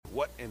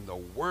in the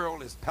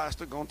world is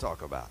Pastor going to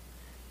talk about?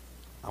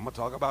 I'm going to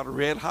talk about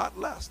red hot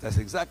lust. That's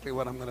exactly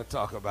what I'm going to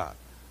talk about.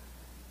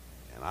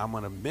 And I'm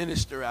going to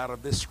minister out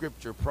of this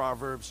scripture,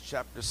 Proverbs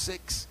chapter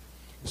 6.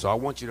 So I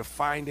want you to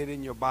find it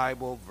in your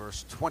Bible,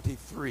 verse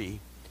 23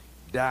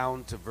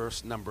 down to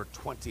verse number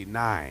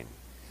 29.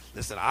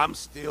 Listen, I'm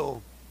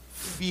still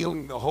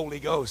feeling the Holy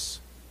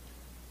Ghost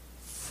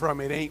from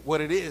It Ain't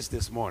What It Is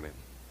this morning.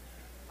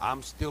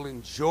 I'm still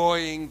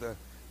enjoying the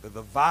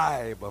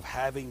vibe of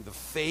having the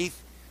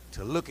faith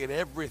to look at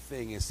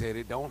everything and say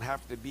it don't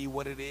have to be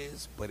what it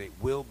is, but it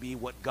will be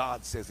what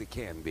God says it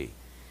can be.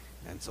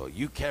 And so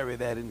you carry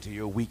that into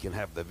your week and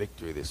have the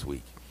victory this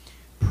week.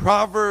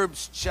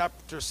 Proverbs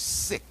chapter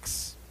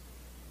 6,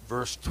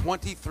 verse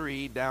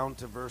 23 down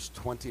to verse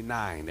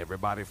 29.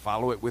 Everybody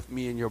follow it with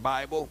me in your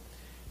Bible.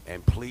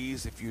 And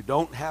please, if you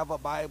don't have a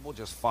Bible,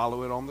 just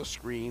follow it on the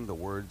screen. The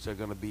words are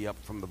going to be up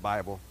from the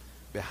Bible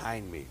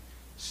behind me.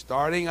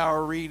 Starting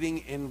our reading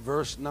in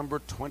verse number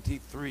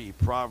 23,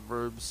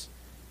 Proverbs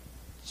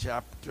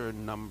chapter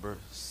number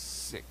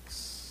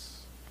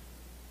 6.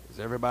 Is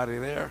everybody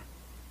there?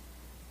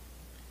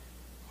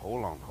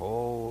 Hold on.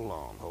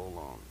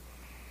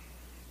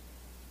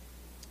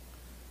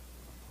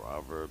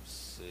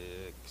 Proverbs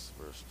 6,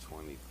 verse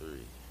 23.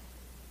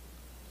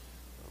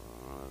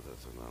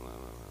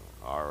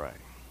 All right.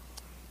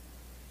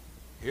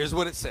 Here's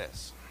what it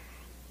says.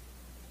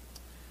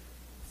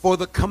 For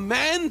the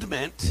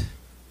commandment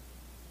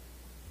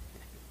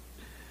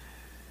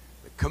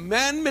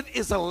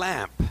is a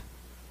lamp,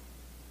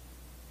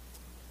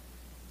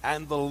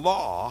 and the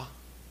law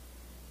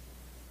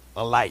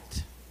a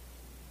light.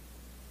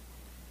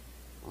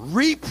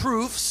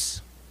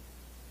 Reproofs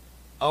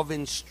of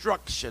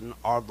instruction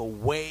are the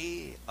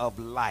way of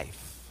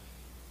life.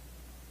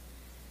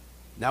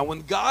 Now,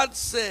 when God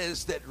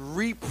says that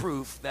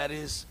reproof, that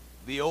is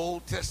the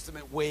Old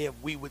Testament way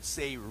of, we would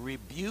say,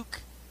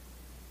 rebuke.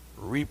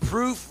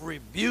 Reproof,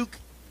 rebuke,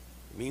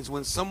 means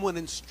when someone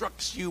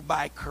instructs you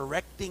by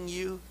correcting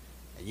you.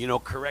 And you know,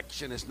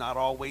 correction is not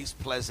always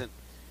pleasant.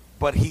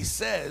 But he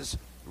says,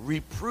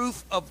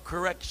 reproof of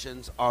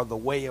corrections are the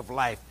way of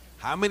life.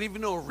 How many of you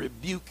know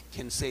rebuke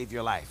can save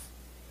your life?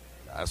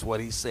 That's what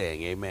he's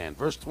saying. Amen.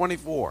 Verse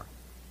 24.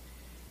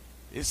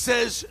 It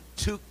says,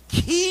 to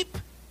keep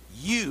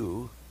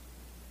you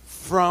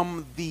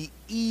from the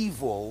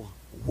evil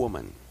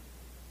woman,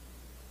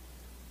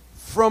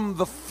 from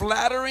the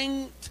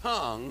flattering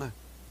tongue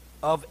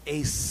of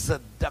a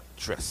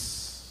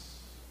seductress.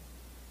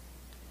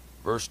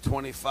 Verse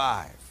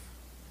 25.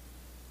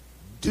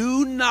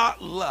 Do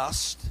not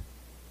lust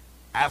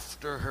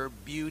after her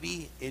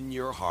beauty in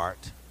your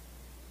heart,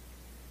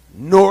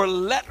 nor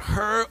let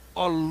her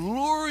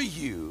allure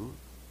you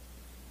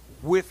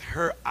with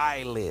her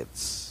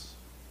eyelids.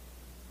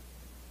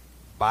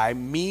 By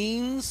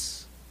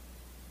means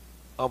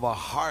of a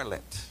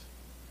harlot.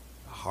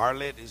 A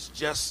harlot is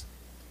just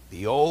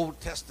the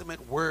Old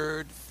Testament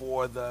word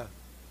for the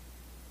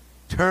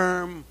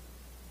term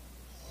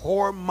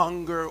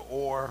whoremonger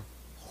or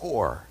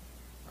whore, or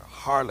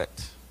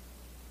harlot.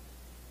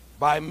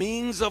 By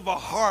means of a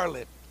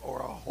harlot or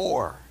a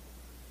whore,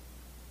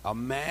 a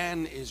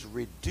man is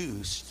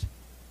reduced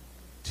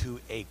to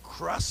a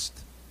crust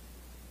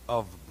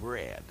of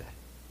bread.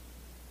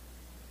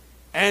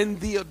 And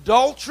the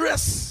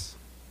adulteress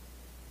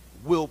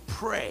will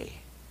pray.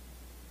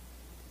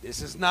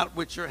 This is not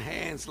with your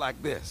hands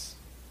like this.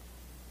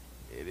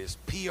 It is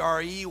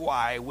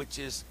P-R-E-Y, which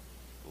is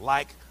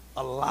like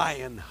a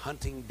lion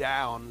hunting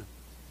down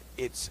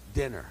its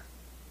dinner.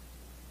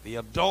 The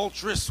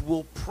adulteress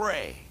will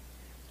prey,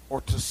 or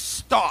to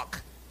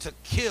stalk, to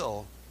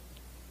kill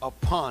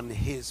upon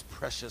his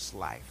precious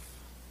life.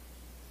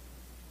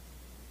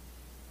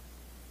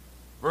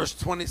 Verse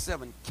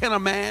 27, can a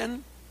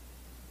man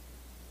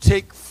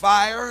take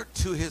fire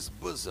to his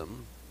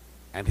bosom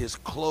and his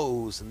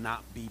clothes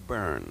not be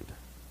burned?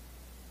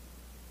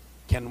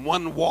 Can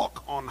one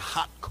walk on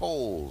hot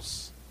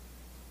coals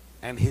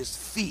and his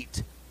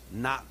feet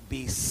not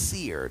be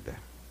seared?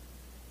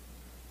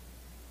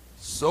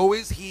 So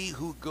is he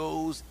who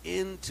goes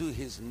into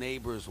his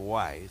neighbor's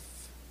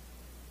wife.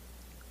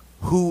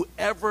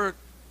 Whoever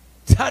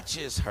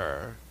touches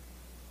her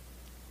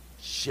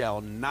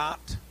shall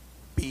not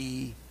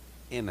be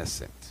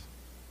innocent.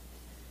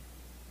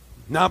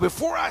 Now,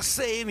 before I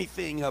say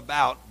anything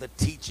about the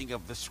teaching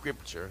of the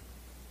scripture,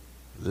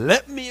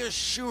 let me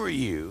assure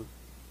you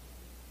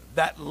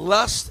that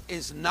lust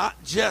is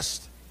not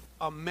just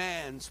a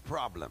man's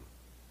problem.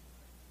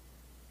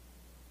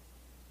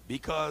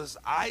 Because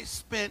I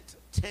spent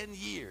 10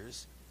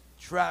 years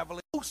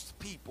traveling. Most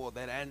people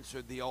that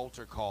answered the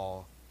altar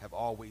call have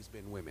always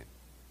been women.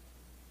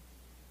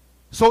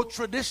 So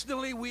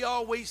traditionally, we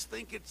always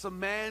think it's a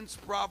man's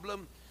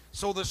problem.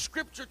 So the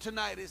scripture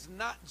tonight is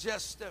not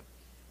just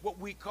what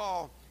we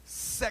call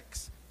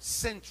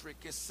sex-centric.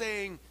 It's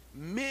saying,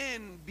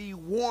 men, be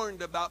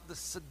warned about the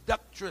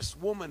seductress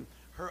woman,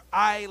 her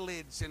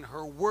eyelids and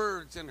her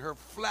words and her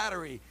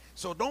flattery.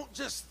 So don't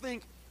just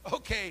think,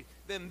 okay,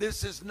 then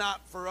this is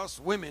not for us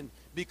women,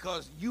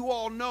 because you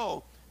all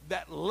know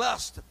that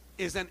lust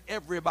is an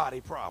everybody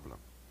problem.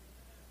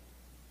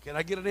 Can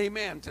I get an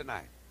amen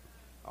tonight?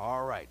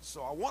 All right.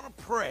 So I want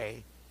to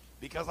pray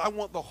because I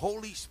want the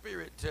Holy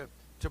Spirit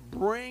to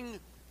bring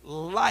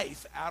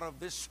life out of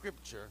this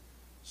scripture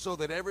so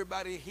that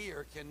everybody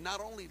here can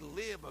not only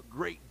live a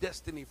great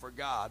destiny for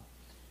God,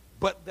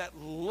 but that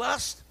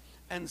lust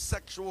and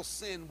sexual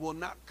sin will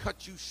not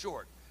cut you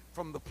short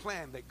from the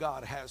plan that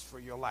God has for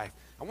your life.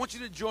 I want you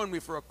to join me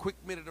for a quick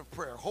minute of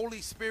prayer.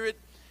 Holy Spirit,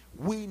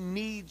 we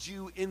need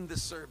you in the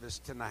service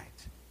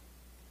tonight.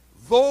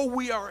 Though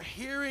we are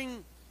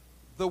hearing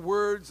the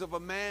words of a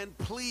man,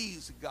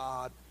 please,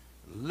 God,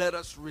 let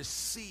us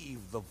receive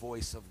the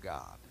voice of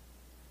God.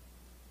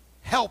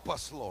 Help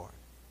us, Lord,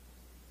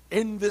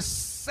 in this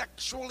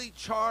sexually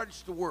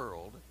charged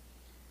world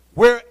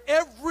where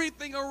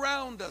everything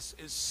around us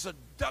is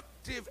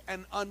seductive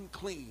and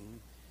unclean.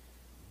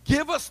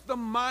 Give us the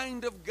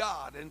mind of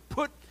God and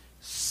put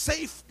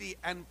safety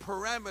and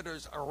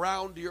parameters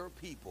around your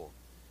people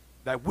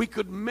that we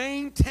could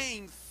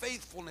maintain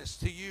faithfulness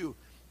to you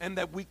and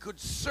that we could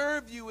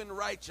serve you in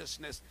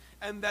righteousness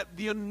and that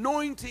the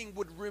anointing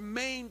would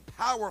remain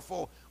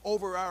powerful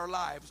over our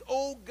lives.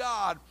 Oh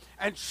God,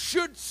 and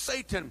should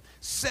Satan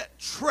set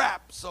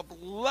traps of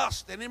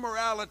lust and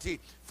immorality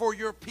for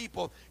your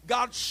people,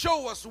 God,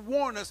 show us,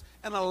 warn us,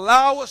 and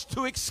allow us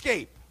to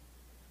escape.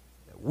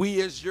 That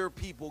we as your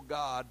people,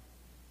 God,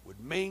 would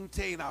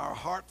maintain our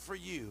heart for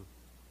you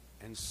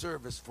and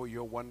service for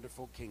your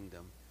wonderful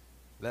kingdom.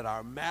 Let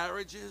our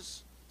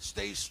marriages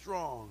stay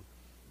strong.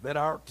 Let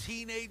our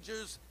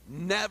teenagers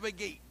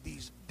navigate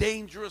these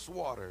dangerous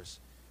waters.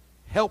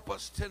 Help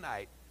us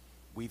tonight.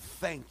 We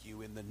thank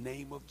you in the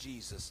name of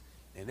Jesus.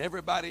 And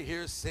everybody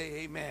here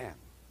say amen.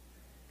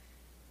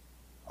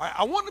 All right,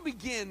 I want to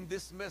begin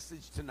this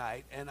message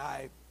tonight, and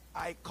I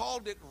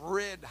called it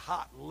Red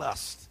Hot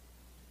Lust.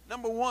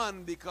 Number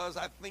one, because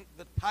I think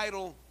the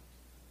title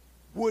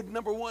would,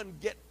 number one,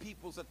 get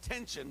people's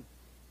attention,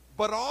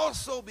 but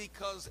also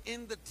because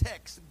in the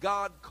text,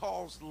 God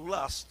calls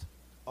lust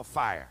a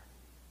fire.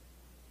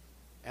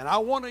 And I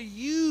want to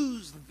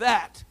use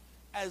that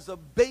as a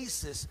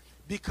basis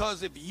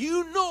because if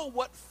you know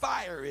what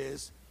fire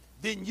is,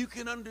 then you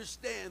can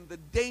understand the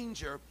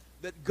danger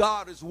that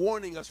God is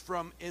warning us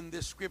from in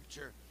this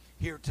scripture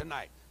here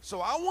tonight. So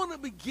I want to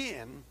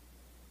begin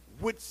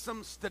with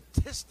some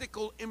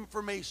statistical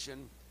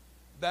information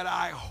that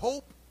I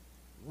hope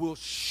will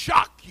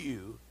shock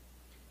you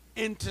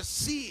into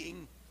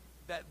seeing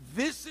that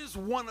this is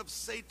one of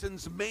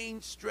Satan's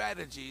main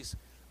strategies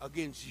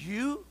against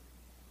you,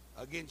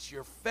 against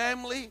your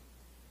family,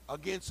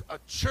 against a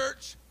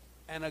church,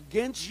 and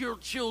against your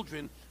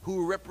children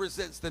who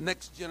represents the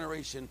next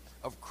generation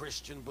of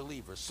Christian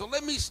believers. So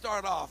let me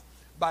start off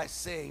by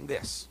saying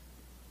this.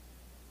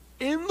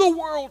 In the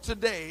world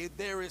today,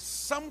 there is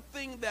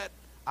something that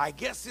I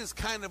guess is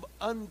kind of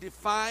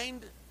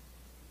undefined,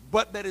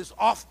 but that is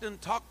often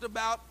talked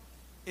about.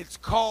 It's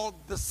called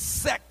the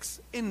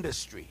sex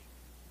industry.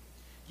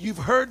 You've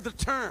heard the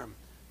term,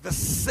 the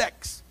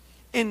sex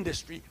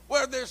industry,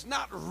 where there's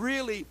not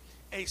really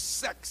a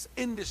sex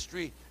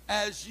industry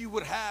as you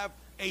would have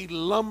a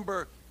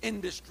lumber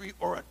industry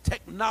or a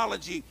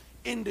technology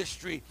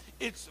industry.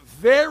 It's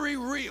very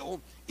real,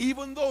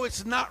 even though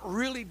it's not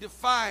really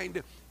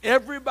defined.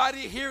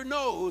 Everybody here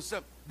knows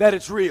that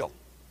it's real.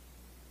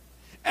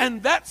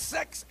 And that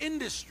sex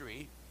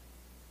industry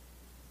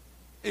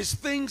is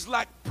things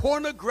like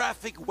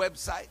pornographic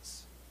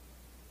websites,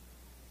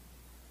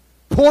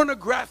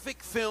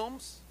 pornographic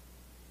films,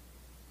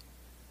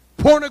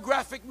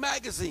 pornographic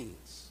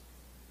magazines,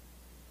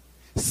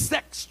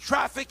 sex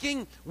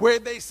trafficking, where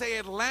they say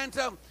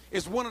Atlanta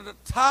is one of the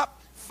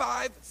top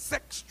 5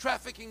 sex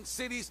trafficking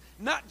cities,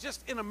 not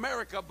just in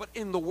America, but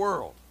in the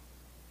world.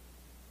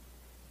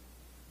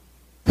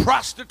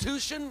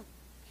 Prostitution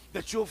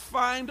that you'll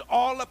find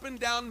all up and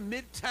down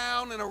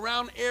Midtown and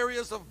around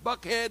areas of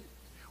Buckhead,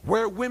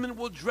 where women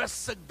will dress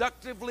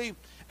seductively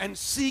and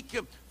seek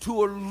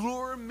to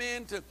allure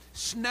men to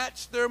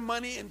snatch their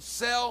money and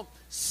sell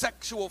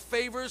sexual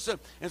favors.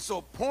 And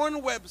so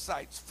porn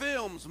websites,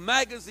 films,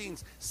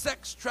 magazines,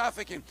 sex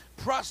trafficking,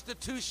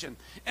 prostitution.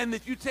 And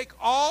if you take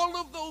all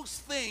of those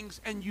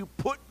things and you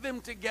put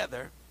them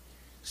together,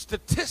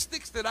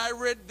 statistics that I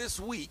read this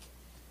week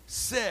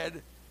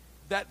said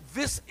that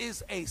this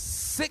is a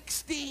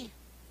 $60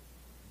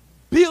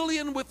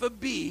 billion with a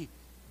B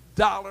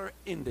dollar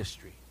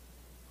industry.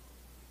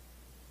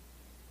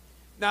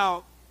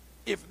 Now,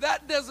 if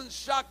that doesn't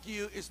shock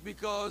you, it's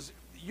because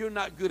you're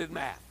not good at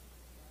math.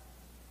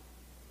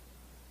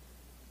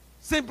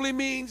 Simply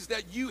means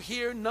that you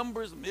hear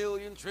numbers,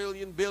 million,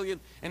 trillion, billion,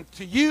 and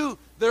to you,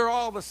 they're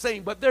all the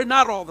same, but they're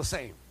not all the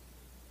same.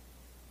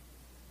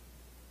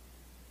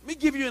 Let me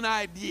give you an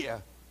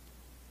idea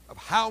of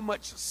how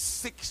much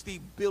 $60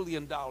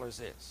 billion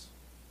is.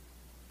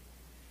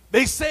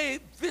 They say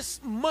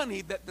this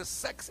money that the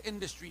sex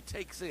industry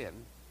takes in,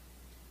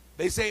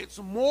 they say it's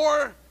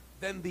more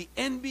than the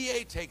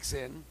NBA takes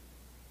in,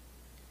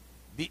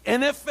 the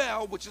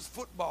NFL, which is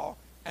football,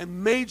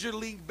 and Major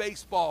League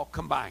Baseball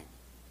combined.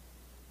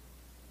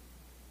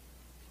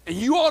 And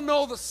you all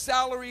know the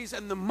salaries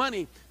and the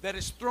money that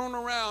is thrown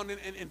around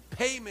in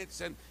payments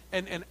and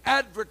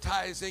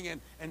advertising and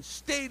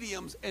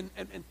stadiums and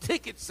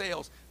ticket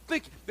sales.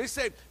 They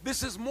say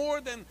this is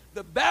more than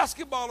the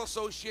Basketball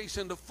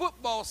Association, the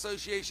Football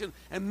Association,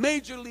 and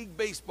Major League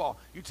Baseball.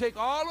 You take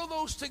all of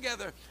those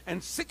together, and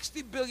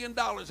 $60 billion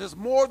is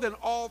more than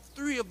all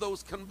three of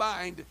those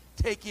combined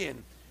take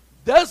in.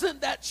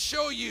 Doesn't that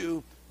show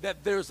you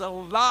that there's a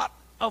lot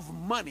of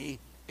money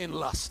in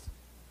lust?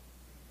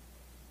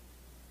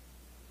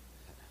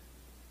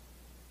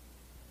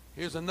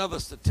 Here's another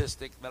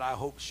statistic that I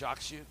hope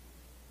shocks you.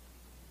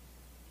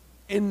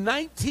 In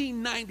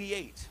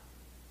 1998,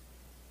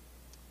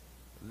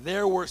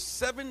 there were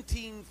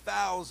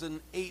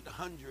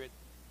 17,800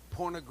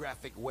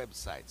 pornographic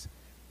websites.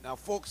 Now,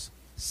 folks,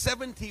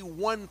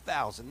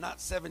 71,000, not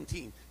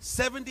 17,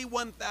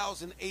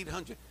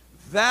 71,800.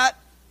 That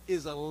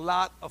is a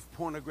lot of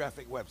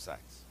pornographic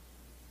websites.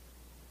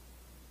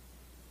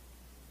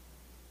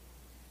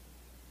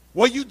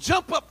 Well, you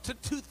jump up to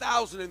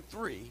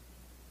 2003,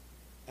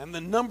 and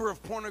the number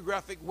of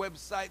pornographic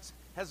websites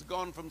has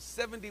gone from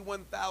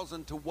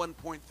 71,000 to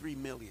 1.3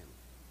 million.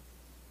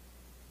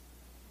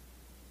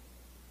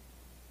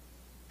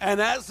 And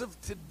as of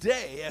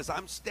today, as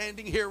I'm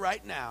standing here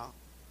right now,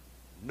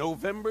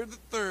 November the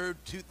 3rd,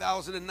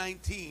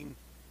 2019,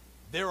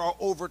 there are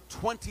over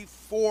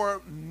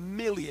 24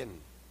 million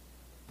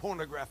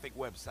pornographic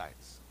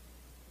websites.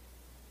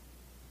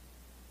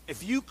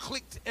 If you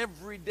clicked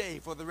every day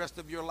for the rest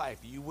of your life,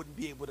 you wouldn't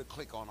be able to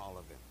click on all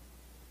of them.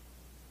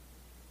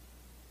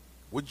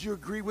 Would you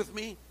agree with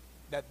me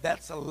that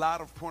that's a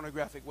lot of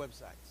pornographic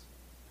websites?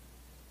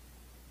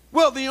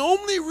 Well, the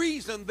only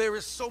reason there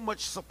is so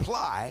much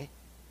supply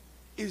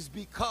is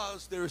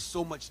because there is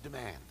so much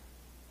demand.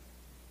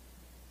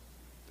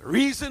 The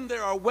reason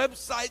there are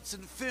websites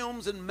and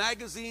films and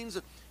magazines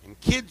and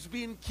kids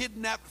being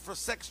kidnapped for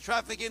sex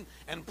trafficking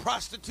and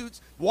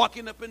prostitutes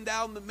walking up and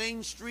down the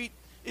main street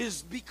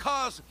is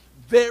because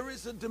there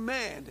is a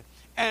demand.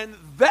 And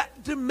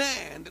that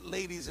demand,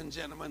 ladies and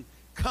gentlemen,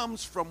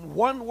 comes from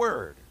one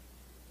word,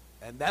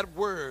 and that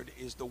word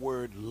is the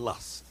word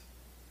lust.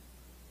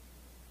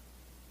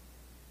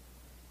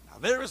 Now,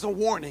 there is a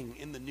warning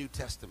in the New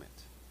Testament.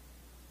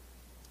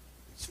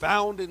 It's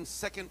found in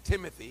 2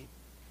 Timothy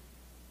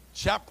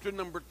chapter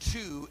number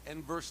 2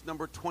 and verse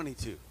number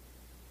 22.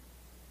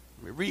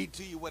 Let me read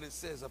to you what it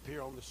says up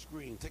here on the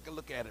screen. Take a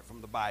look at it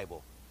from the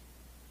Bible.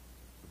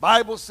 The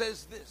Bible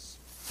says this: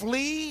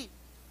 flee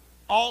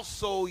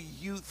also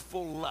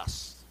youthful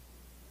lust,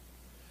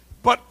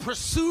 but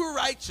pursue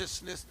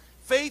righteousness,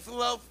 faith,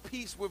 love,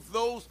 peace with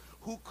those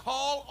who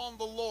call on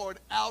the Lord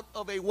out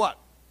of a what?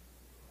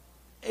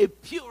 A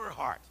pure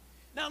heart.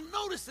 Now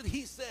notice that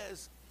he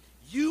says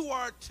you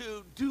are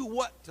to do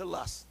what to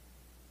lust?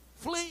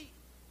 Flee.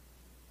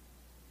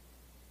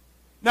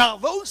 Now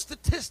those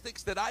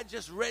statistics that I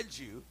just read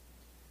you,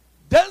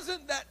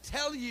 doesn't that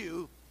tell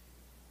you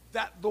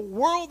that the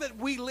world that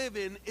we live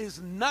in is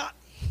not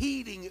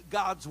heeding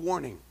God's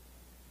warning?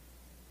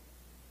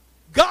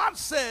 God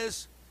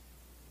says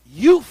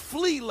you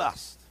flee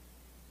lust.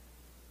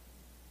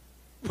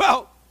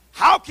 Well,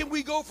 how can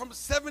we go from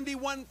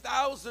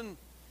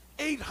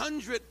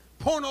 71,800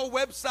 porno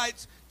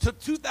websites to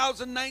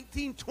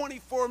 2019,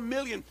 24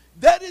 million?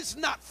 That is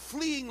not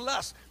fleeing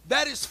lust.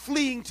 That is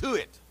fleeing to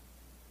it.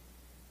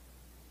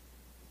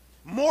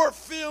 More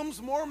films,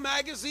 more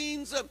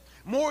magazines,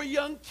 more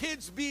young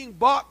kids being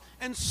bought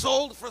and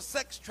sold for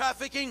sex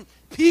trafficking.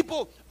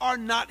 People are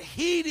not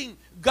heeding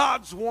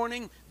God's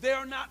warning. They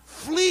are not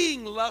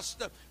fleeing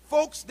lust.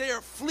 Folks, they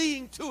are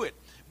fleeing to it.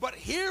 But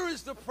here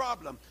is the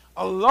problem.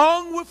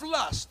 Along with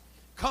lust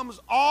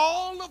comes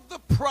all of the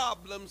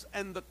problems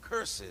and the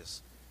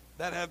curses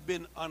that have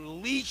been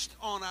unleashed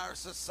on our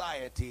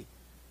society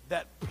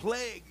that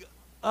plague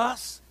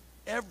us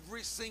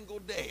every single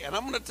day. And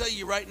I'm going to tell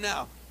you right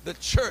now, the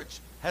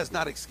church has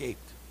not escaped.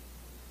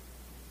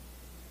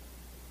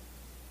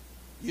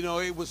 You know,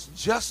 it was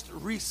just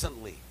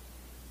recently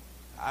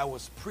I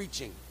was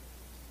preaching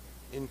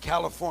in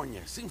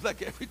California. Seems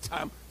like every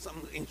time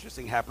something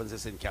interesting happens,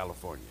 it's in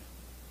California.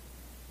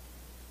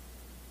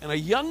 And a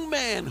young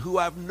man who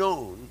I've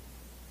known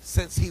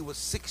since he was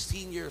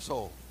 16 years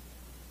old,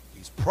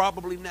 he's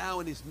probably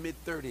now in his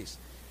mid-30s.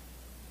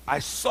 I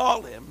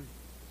saw him,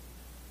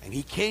 and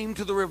he came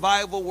to the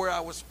revival where I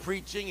was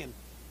preaching, and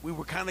we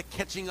were kind of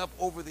catching up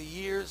over the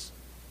years.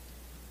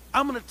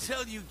 I'm going to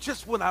tell you,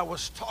 just when I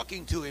was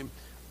talking to him,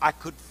 I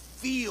could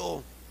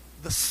feel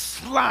the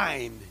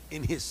slime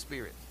in his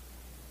spirit.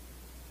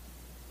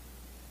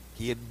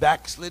 He had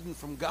backslidden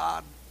from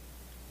God,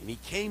 and he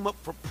came up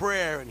for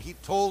prayer, and he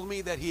told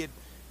me that he had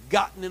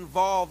gotten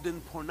involved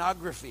in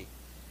pornography.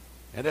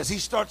 And as he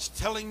starts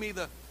telling me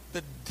the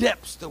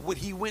depths of what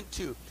he went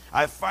to,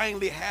 I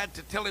finally had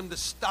to tell him to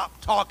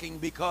stop talking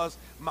because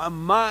my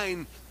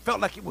mind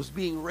felt like it was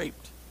being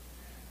raped.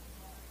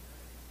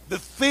 The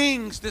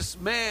things this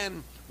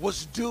man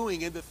was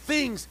doing and the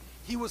things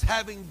he was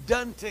having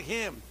done to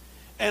him.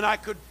 And I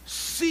could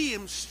see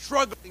him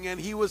struggling, and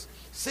he was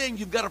saying,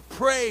 you've got to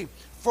pray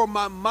for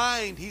my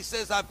mind. He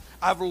says,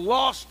 I've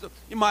lost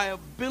my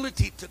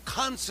ability to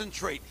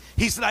concentrate.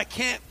 He said, I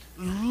can't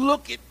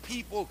look at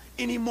people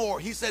anymore.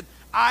 He said,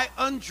 I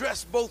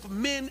undress both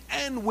men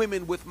and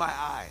women with my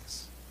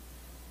eyes.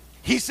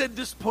 He said,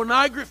 this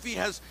pornography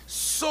has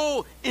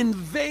so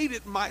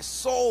invaded my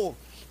soul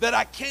that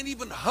I can't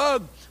even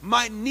hug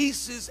my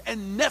nieces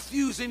and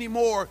nephews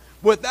anymore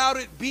without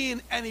it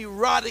being an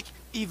erotic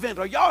event.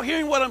 Are y'all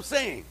hearing what I'm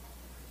saying?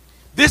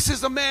 This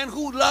is a man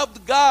who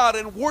loved God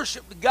and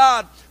worshiped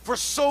God for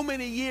so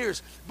many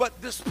years,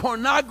 but this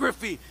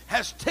pornography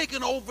has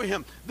taken over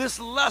him. This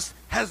lust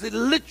has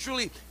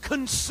literally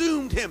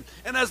consumed him.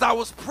 And as I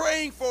was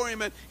praying for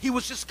him, and he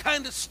was just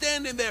kind of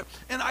standing there,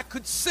 and I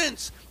could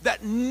sense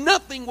that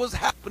nothing was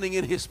happening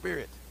in his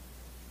spirit.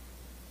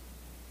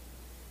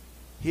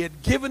 He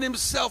had given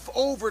himself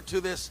over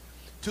to this,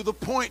 to the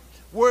point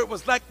where it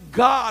was like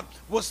God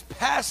was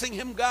passing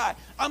him by.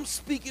 I'm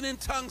speaking in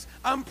tongues,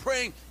 I'm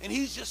praying, and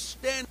he's just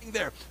standing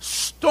there,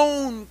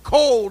 stone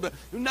cold,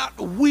 not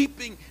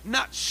weeping,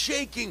 not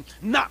shaking,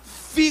 not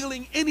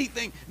feeling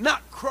anything,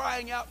 not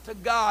crying out to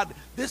God.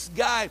 This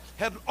guy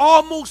had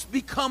almost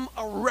become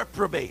a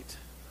reprobate.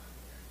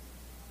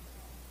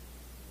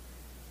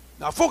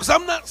 Now, folks,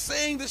 I'm not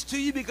saying this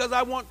to you because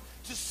I want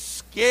to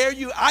scare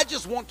you. I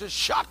just want to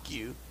shock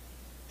you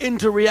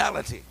into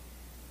reality.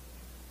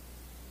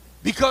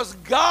 Because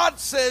God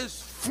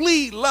says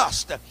flee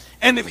lust.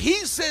 And if he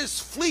says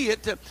flee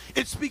it,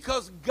 it's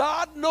because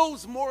God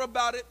knows more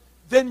about it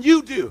than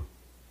you do.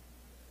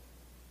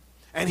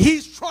 And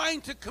he's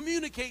trying to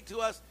communicate to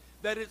us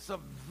that it's a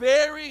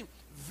very,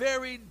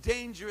 very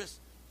dangerous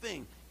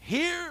thing.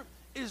 Here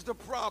is the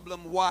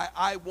problem why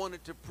I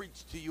wanted to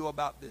preach to you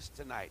about this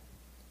tonight.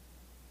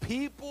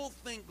 People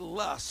think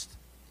lust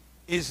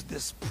is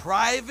this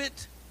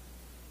private,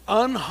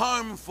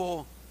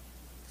 unharmful,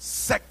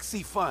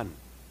 sexy fun.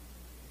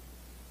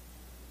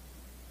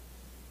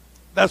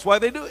 That's why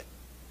they do it.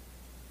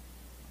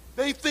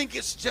 They think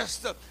it's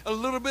just a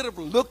little bit of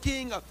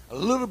looking, a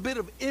little bit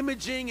of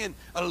imaging, and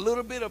a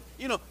little bit of,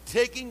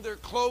 taking their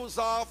clothes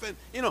off. And,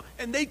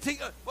 and they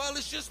think, well,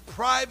 it's just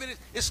private.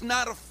 It's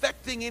not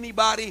affecting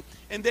anybody.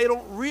 And they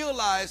don't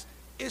realize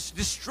it's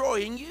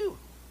destroying you.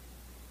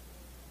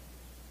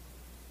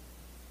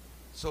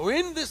 So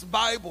in this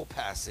Bible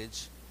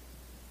passage,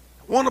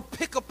 I want to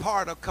pick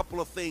apart a couple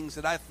of things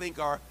that I think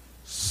are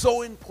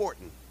so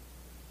important,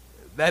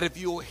 that if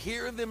you'll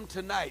hear them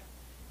tonight,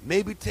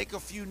 maybe take a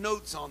few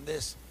notes on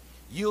this,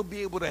 you'll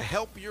be able to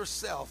help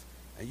yourself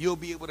and you'll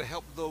be able to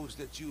help those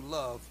that you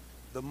love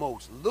the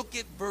most. Look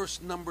at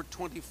verse number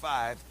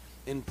 25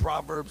 in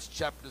Proverbs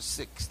chapter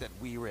 6 that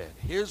we read.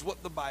 Here's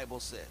what the Bible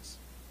says.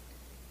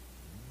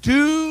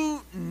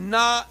 Do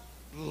not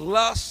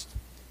lust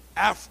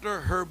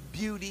after her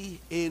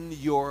beauty in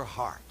your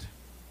heart.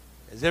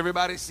 Does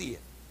everybody see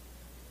it?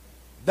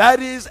 That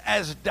is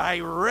as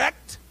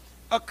direct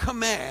a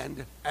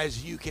command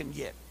as you can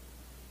get.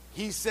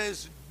 He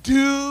says,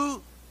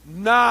 do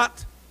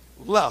not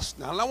lust.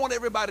 Now, I want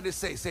everybody to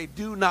say,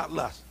 do not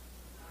lust.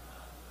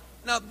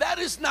 Now, that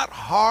is not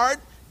hard.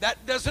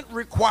 That doesn't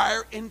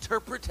require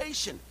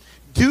interpretation.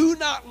 Do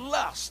not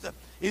lust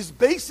is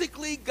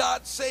basically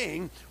God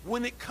saying,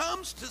 when it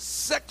comes to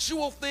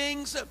sexual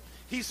things,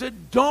 he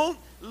said, don't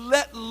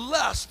let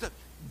lust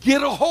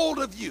get a hold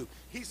of you.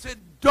 He said,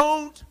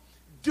 don't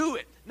do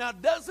it. Now,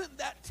 doesn't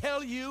that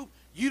tell you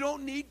you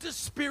don't need to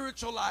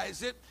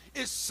spiritualize it?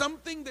 It's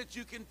something that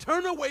you can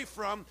turn away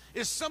from.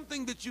 It's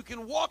something that you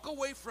can walk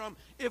away from.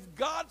 If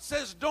God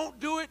says don't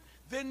do it,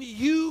 then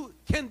you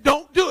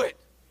don't do it.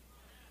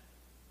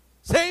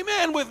 Say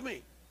amen with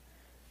me.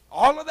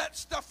 All of that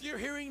stuff you're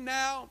hearing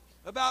now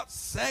about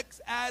sex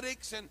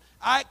addicts and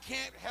I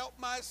can't help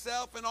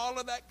myself and all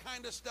of that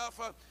kind of stuff,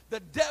 the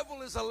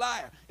devil is a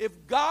liar. If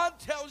God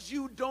tells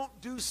you don't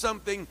do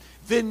something,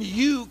 then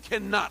you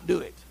cannot do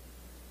it.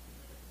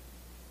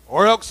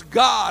 Or else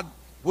God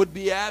would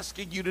be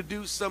asking you to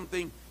do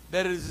something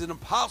that is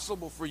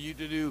impossible for you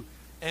to do,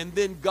 and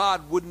then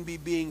God wouldn't be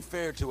being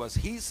fair to us.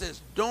 He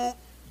says, don't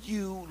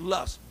you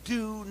lust.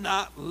 Do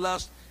not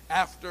lust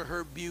after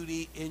her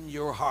beauty in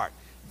your heart.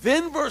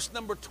 Then verse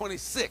number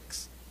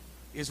 26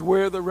 is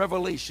where the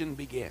revelation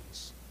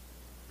begins.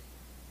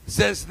 It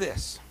says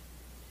this,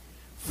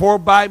 for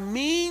by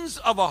means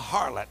of a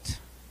harlot,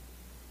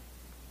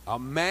 a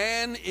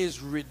man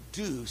is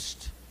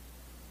reduced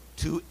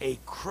to a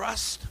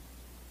crust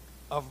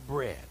of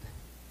bread.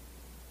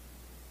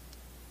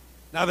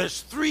 Now,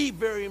 there's three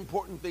very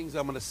important things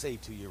I'm going to say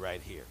to you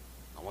right here.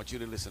 I want you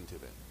to listen to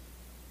them.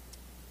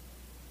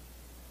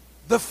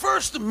 The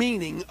first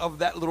meaning of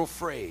that little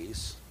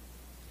phrase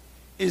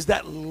is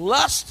that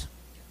lust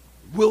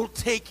will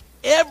take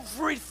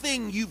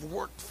everything you've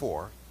worked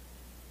for.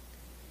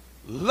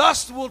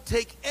 Lust will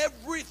take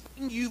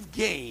everything you've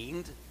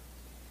gained,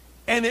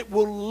 and it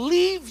will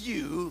leave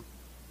you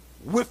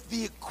with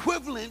the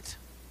equivalent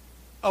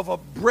of a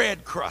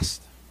bread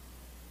crust.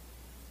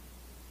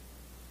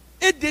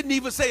 It didn't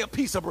even say a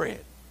piece of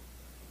bread.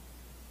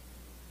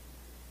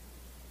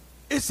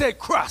 It said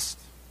crust.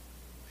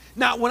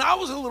 Now, when I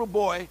was a little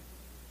boy,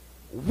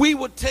 we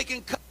would take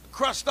and cut the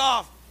crust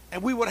off,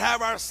 and we would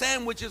have our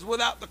sandwiches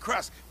without the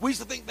crust. We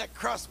used to think that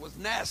crust was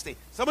nasty.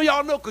 Some of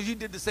y'all know because you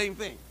did the same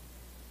thing.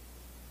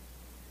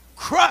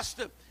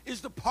 Crust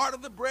is the part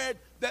of the bread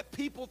that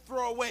people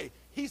throw away.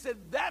 He said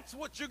that's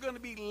what you're going to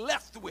be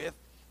left with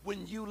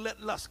when you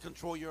let lust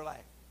control your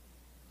life.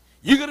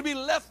 You're going to be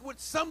left with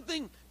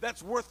something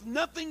that's worth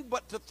nothing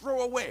but to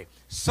throw away.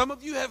 Some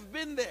of you have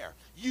been there.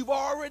 You've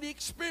already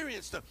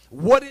experienced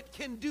what it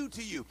can do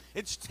to you.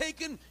 It's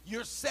taken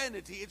your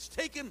sanity. It's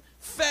taken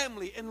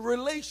family and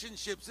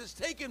relationships. It's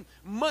taken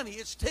money.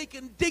 It's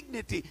taken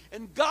dignity.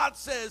 And God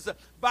says,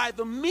 by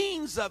the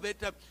means of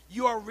it,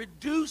 you are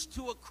reduced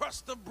to a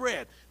crust of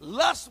bread.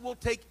 Lust will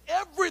take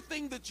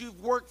everything that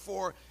you've worked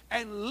for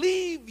and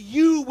leave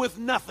you with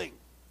nothing.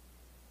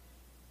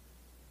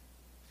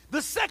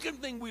 The second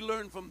thing we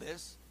learn from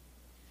this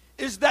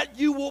is that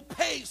you will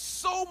pay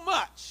so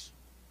much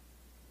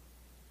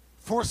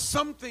for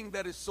something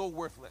that is so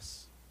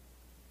worthless.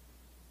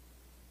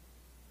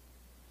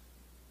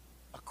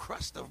 A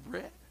crust of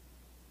bread?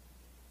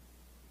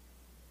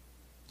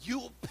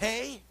 You'll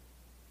pay?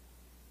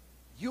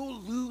 You'll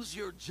lose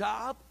your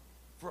job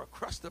for a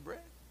crust of bread?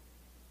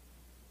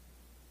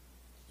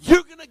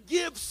 You're going to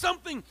give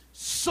something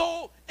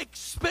so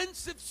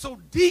expensive, so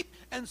deep,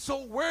 and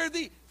so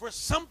worthy for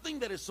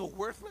something that is so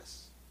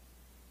worthless?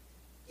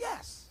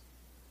 Yes.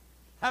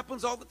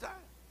 Happens all the time.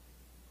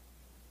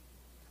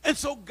 And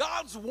so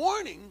God's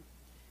warning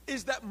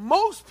is that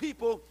most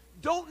people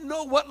don't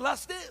know what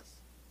lust is.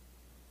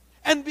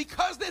 And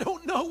because they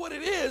don't know what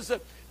it is,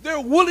 they're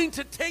willing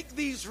to take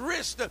these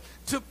risks,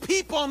 to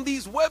peep on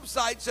these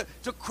websites,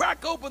 to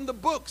crack open the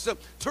books,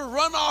 to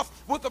run off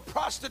with a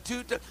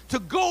prostitute, to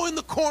go in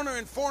the corner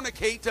and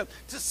fornicate, to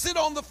sit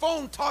on the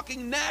phone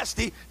talking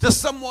nasty to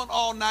someone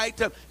all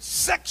night,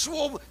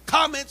 sexual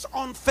comments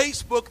on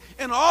Facebook,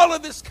 and all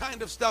of this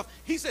kind of stuff.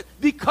 He said,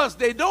 because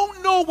they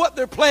don't know what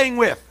they're playing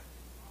with.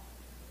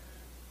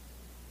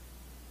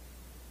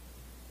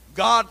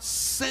 God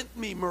sent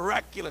me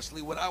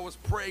miraculously when I was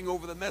praying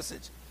over the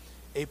message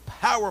a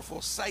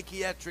powerful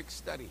psychiatric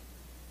study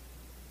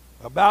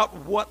about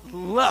what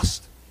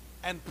lust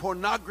and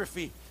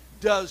pornography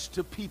does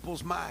to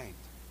people's mind.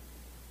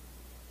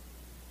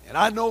 And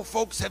I know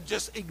folks have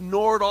just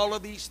ignored all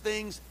of these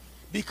things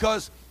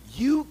because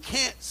you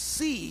can't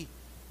see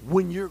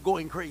when you're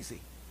going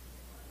crazy.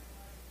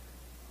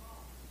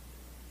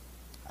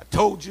 I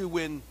told you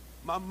when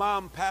my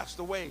mom passed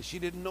away, she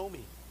didn't know me.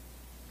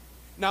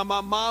 Now,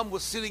 my mom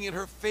was sitting in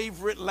her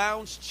favorite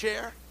lounge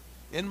chair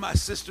in my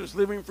sister's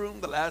living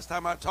room the last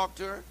time I talked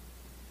to her.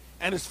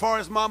 And as far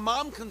as my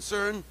mom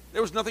concerned,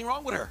 there was nothing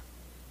wrong with her.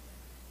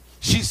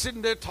 She's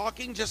sitting there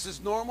talking just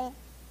as normal.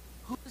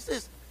 Who is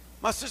this?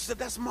 My sister said,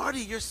 that's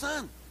Marty, your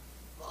son.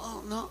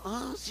 Oh,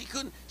 no, she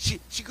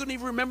couldn't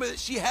even remember that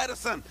she had a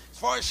son. As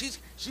far as she's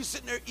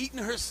sitting there eating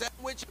her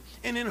sandwich,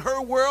 and in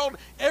her world,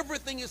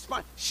 everything is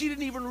fine. She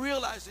didn't even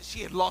realize that she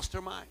had lost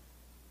her mind.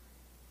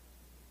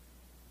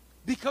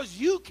 Because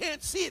you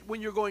can't see it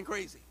when you're going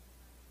crazy.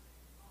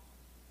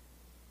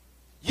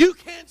 You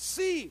can't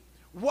see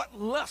what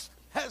lust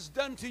has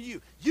done to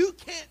you. You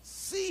can't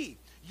see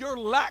your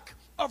lack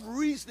of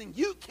reasoning.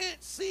 You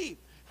can't see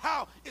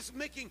how it's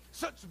making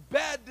such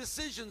bad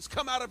decisions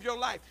come out of your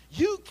life.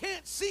 You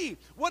can't see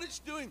what it's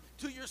doing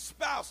to your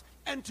spouse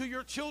and to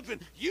your children.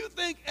 You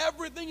think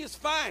everything is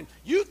fine.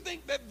 You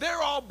think that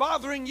they're all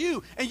bothering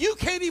you, and you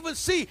can't even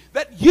see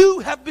that you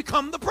have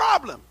become the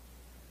problem.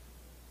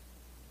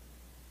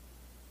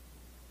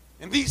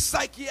 And these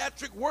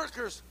psychiatric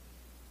workers,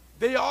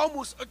 they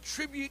almost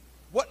attribute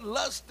what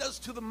lust does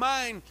to the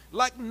mind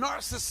like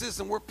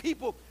narcissism, where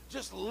people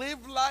just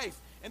live life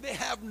and they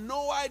have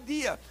no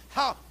idea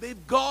how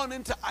they've gone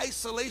into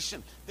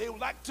isolation. They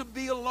like to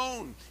be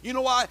alone. You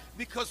know why?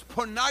 Because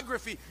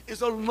pornography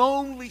is a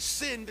lonely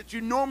sin that you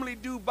normally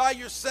do by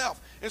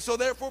yourself. And so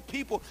therefore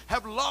people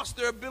have lost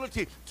their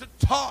ability to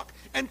talk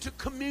and to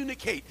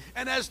communicate.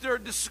 And as they're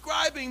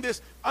describing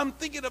this, I'm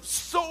thinking of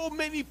so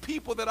many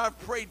people that I've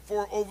prayed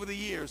for over the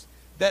years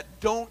that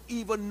don't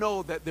even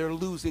know that they're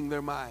losing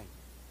their mind.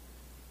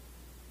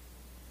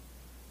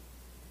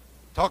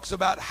 Talks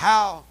about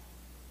how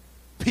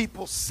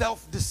people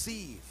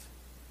self-deceive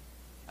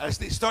as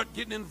they start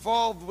getting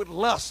involved with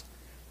lust,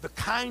 the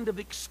kind of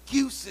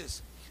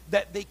excuses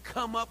that they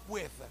come up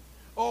with.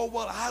 Oh,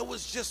 well, I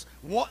was just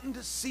wanting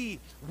to see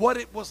what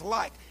it was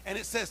like. And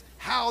it says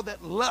how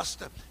that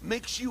lust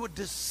makes you a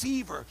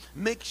deceiver,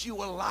 makes you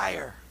a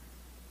liar.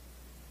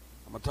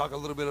 I'm going to talk a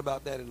little bit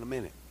about that in a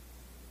minute.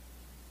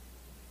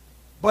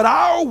 But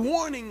our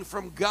warning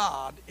from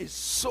God is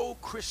so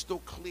crystal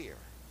clear.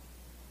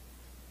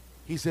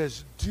 He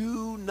says,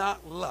 do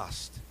not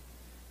lust.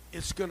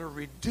 It's going to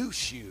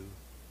reduce you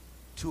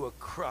to a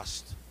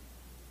crust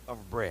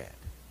of bread.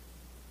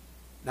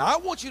 Now, I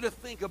want you to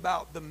think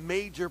about the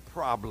major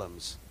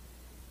problems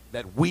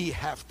that we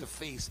have to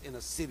face in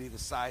a city the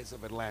size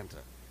of Atlanta.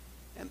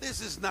 And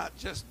this is not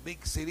just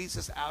big cities,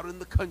 it's out in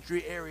the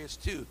country areas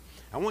too.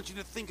 I want you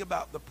to think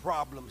about the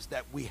problems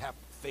that we have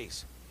to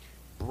face.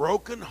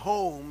 Broken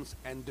homes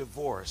and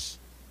divorce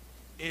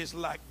is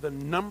like the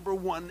number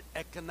one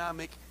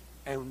economic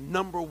and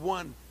number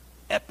one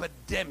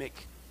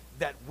epidemic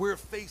that we're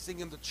facing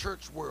in the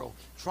church world,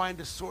 trying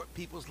to sort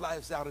people's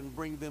lives out and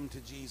bring them to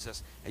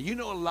Jesus. And you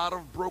know, a lot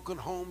of broken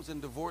homes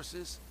and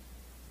divorces,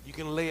 you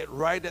can lay it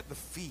right at the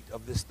feet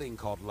of this thing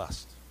called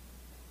lust.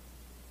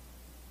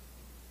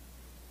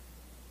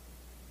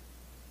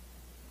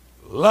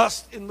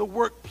 Lust in the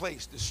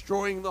workplace,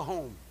 destroying the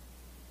home.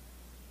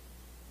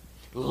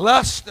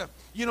 Lust,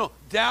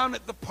 down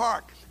at the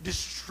park,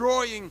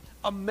 destroying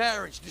a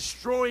marriage,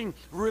 destroying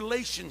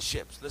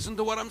relationships. Listen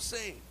to what I'm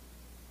saying.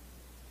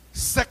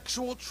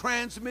 Sexual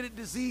transmitted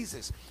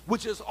diseases,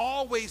 which has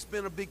always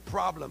been a big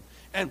problem.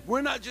 And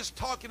we're not just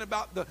talking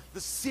about the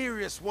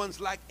serious ones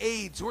like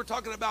AIDS. We're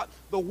talking about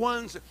the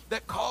ones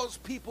that cause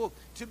people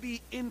to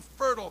be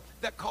infertile,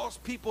 that cause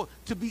people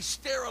to be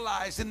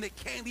sterilized and they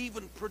can't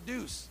even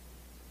produce.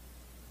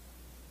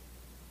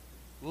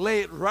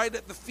 Lay it right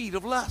at the feet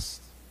of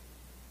lust.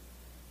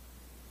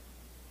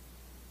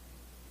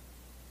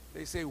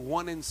 They say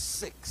 1 in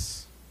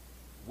 6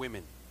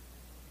 women.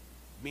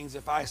 Means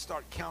if I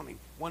start counting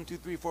 1, 2,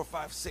 3, 4,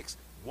 5, 6,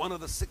 one of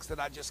the 6 that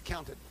I just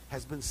counted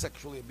has been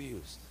sexually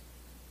abused.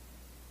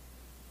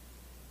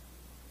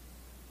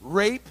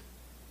 Rape,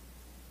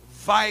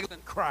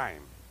 violent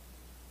crime,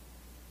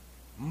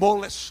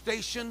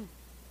 molestation,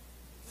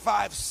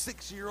 5,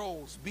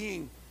 6-year-olds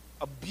being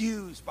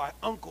abused by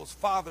uncles,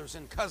 fathers,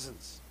 and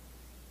cousins.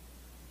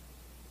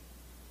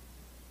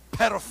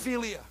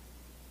 Pedophilia,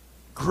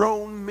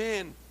 grown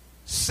men,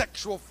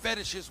 sexual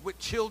fetishes with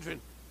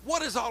children.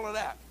 What is all of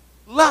that?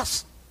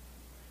 Lust.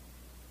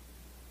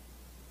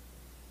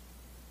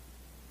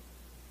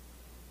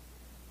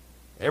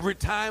 Every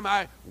time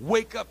I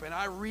wake up and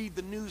I read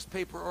the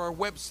newspaper or a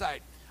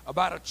website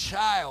about a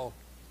child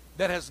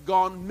that has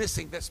gone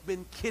missing, that's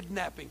been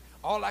kidnapping,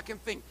 all I can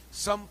think,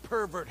 some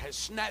pervert has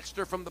snatched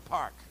her from the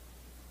park.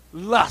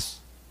 Lust.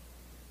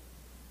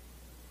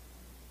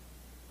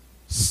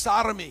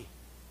 Sodomy.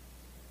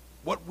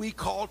 What we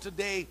call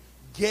today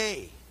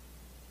gay.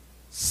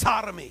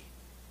 Sodomy.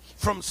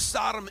 From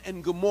Sodom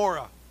and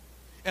Gomorrah.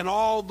 And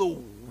all the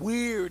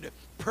weird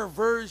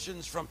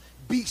perversions from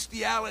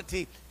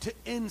bestiality to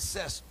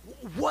incest.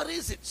 What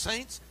is it,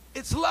 saints?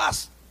 It's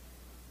lust.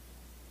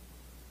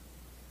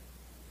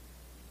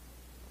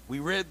 We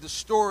read the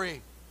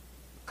story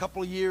a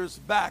couple of years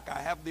back.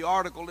 I have the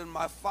article in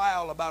my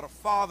file about a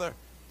father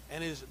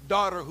and his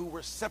daughter who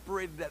were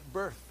separated at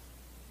birth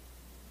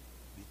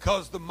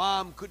because the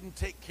mom couldn't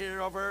take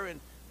care of her and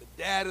the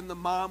dad and the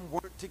mom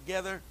weren't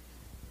together.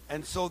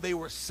 And so they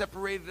were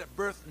separated at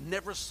birth,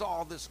 never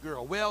saw this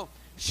girl. Well,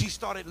 she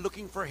started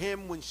looking for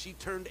him when she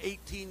turned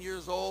 18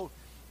 years old,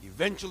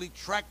 eventually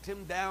tracked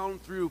him down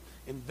through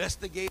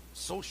investigative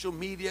social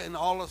media and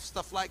all of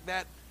stuff like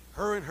that.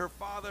 Her and her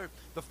father,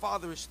 the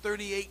father is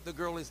 38, the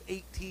girl is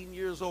 18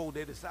 years old.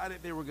 They decided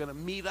they were going to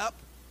meet up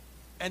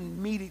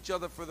and meet each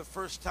other for the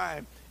first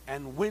time.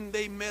 And when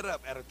they met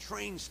up at a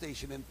train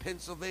station in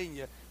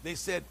Pennsylvania, they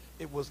said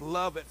it was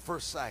love at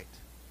first sight.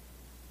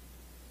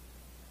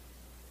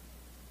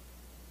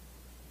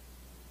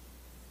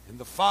 And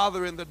the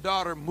father and the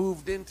daughter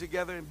moved in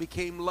together and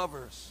became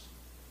lovers.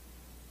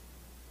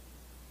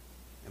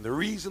 And the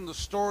reason the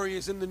story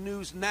is in the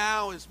news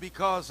now is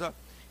because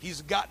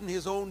he's gotten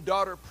his own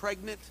daughter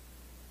pregnant.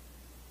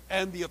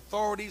 And the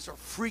authorities are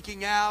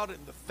freaking out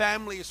and the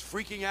family is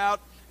freaking out.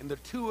 And the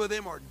two of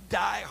them are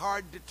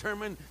die-hard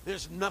determined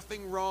there's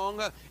nothing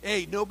wrong.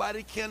 Hey,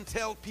 nobody can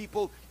tell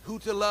people who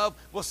to love.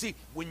 Well, see,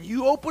 when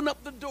you open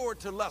up the door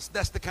to lust,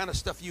 that's the kind of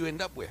stuff you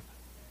end up with.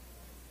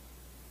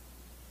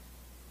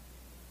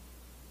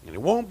 And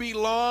it won't be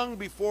long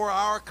before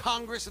our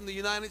Congress in the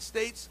United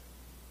States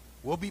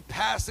will be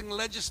passing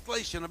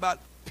legislation about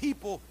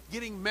people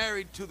getting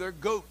married to their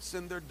goats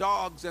and their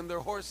dogs and their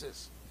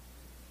horses.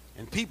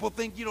 And people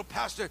think,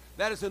 Pastor,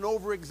 that is an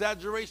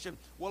over-exaggeration.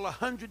 Well,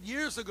 100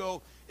 years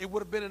ago, it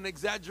would have been an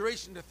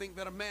exaggeration to think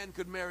that a man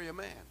could marry a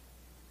man.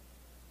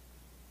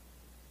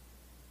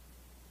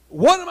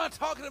 What am I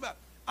talking about?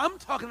 I'm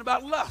talking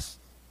about lust.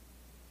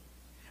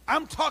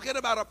 I'm talking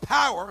about a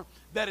power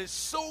that is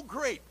so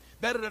great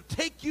that it'll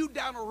take you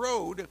down a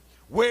road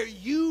where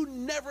you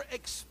never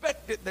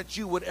expected that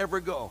you would ever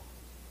go.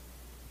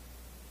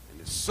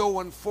 And it's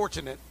so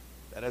unfortunate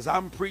that as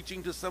I'm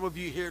preaching to some of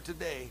you here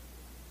today,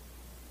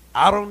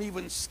 I don't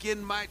even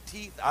skin my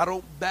teeth, I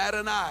don't bat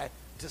an eye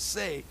to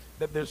say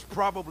that there's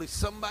probably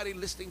somebody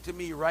listening to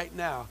me right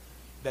now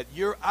that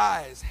your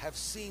eyes have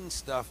seen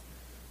stuff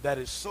that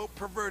is so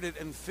perverted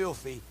and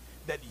filthy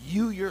that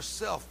you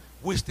yourself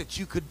wish that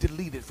you could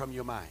delete it from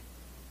your mind.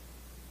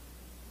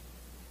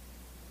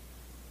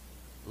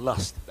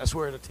 Lust. That's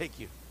where it'll take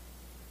you.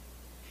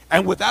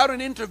 And without an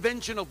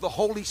intervention of the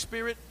Holy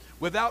Spirit,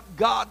 without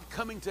God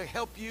coming to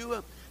help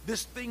you,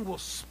 this thing will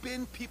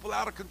spin people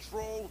out of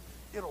control.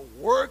 It'll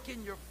work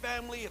in your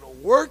family. It'll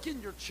work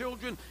in your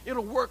children.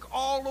 It'll work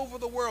all over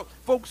the world.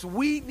 Folks,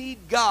 we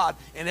need God.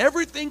 And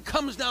everything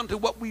comes down to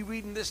what we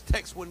read in this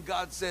text when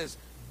God says,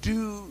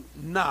 do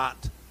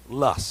not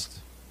lust.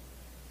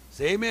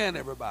 Say amen,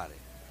 everybody.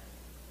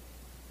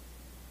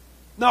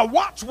 Now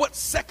watch what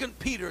 2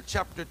 Peter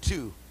chapter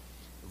 2,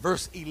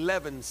 verse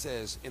 11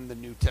 says in the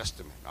New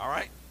Testament. All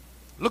right?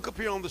 Look up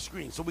here on the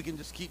screen so we can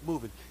just keep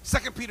moving.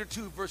 2 Peter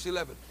 2, verse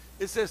 11.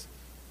 It says,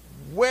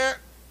 where...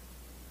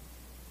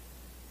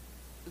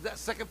 Is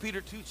that 2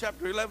 Peter 2,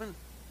 chapter 11?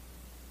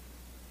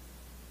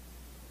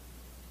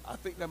 I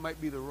think that might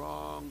be the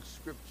wrong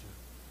scripture.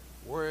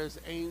 Whereas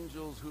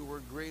angels who were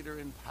greater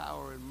in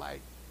power and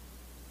might.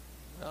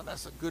 Well,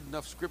 that's a good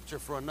enough scripture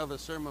for another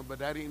sermon, but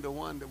that ain't the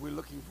one that we're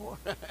looking for.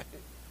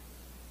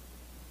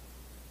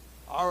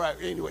 All right,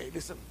 anyway,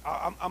 listen,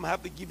 I'm going to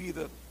have to give you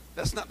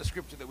that's not the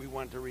scripture that we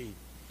wanted to read.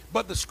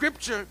 But the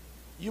scripture,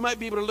 you might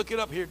be able to look it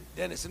up here,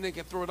 Dennis, and then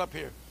can throw it up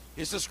here.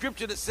 It's the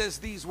scripture that says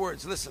these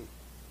words. Listen.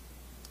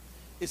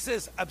 It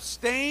says,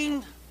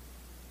 abstain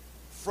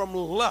from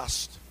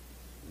lust,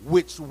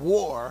 which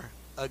war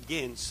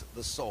against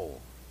the soul.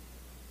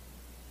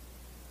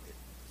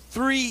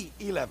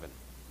 3:11.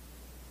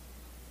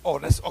 Oh,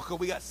 that's okay.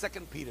 We got 2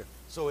 Peter,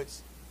 so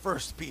it's 1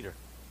 Peter.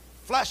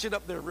 Flash it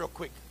up there real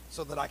quick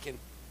so that I can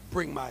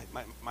bring my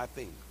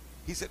thing.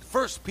 He said,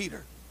 1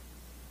 Peter.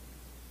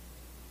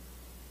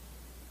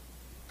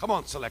 Come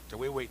on, selector.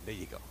 We're waiting. There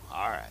you go.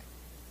 All right.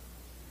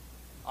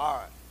 All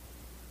right.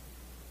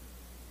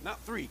 Not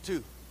 3,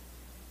 2.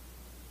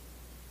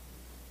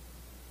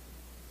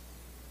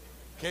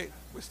 Okay,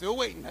 we're still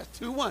waiting. That's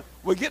 2-1.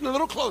 We're getting a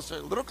little closer, a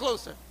little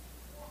closer.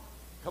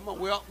 Come on,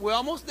 we're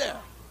almost there.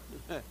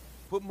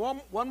 Put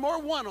one more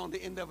 1 on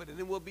the end of it, and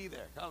then we'll be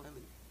there. Hallelujah.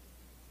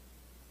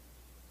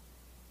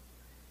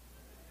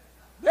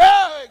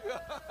 There we go.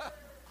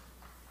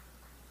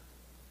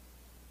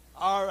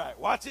 All right,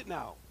 watch it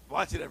now.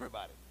 Watch it,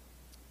 everybody.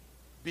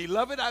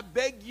 Beloved, I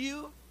beg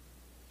you.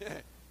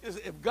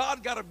 If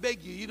God got to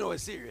beg you, you know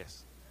it's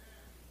serious.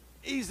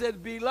 He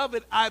said,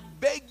 beloved, I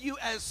beg you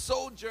as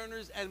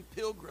sojourners and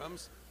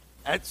pilgrims,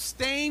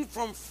 abstain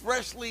from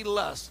fleshly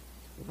lusts,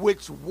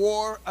 which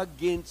war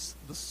against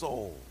the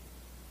soul.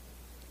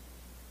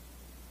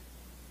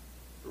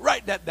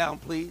 Write that down,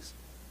 please.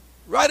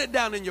 Write it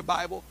down in your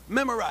Bible.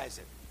 Memorize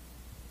it.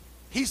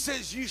 He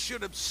says you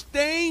should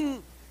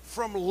abstain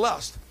from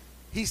lust.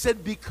 He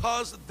said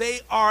because they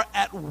are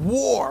at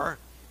war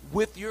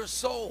with your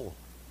soul.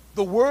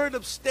 The word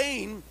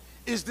abstain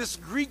is this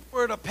Greek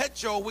word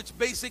apecho, which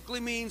basically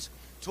means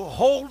to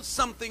hold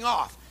something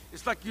off.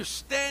 It's like you're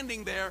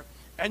standing there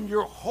and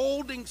you're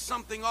holding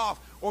something off,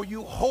 or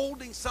you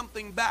holding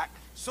something back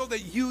so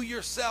that you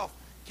yourself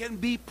can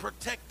be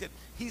protected.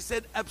 He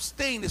said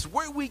abstain is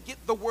where we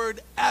get the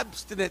word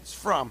abstinence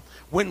from.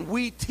 When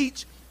we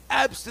teach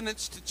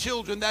abstinence to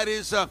children, that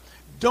is,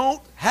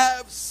 don't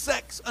have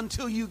sex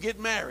until you get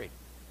married.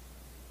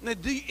 Now,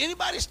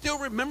 anybody still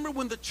remember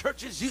when the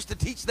churches used to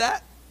teach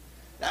that?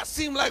 That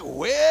seemed like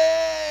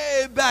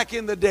way back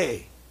in the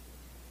day.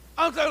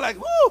 I'm talking like,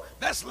 whoo,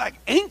 that's like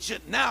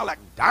ancient now, like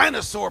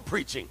dinosaur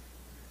preaching.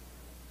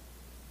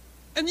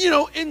 And, you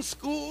know, in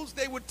schools,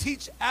 they would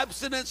teach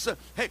abstinence.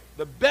 Hey,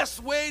 the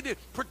best way to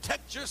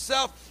protect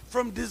yourself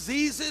from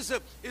diseases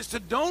is to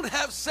don't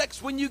have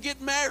sex when you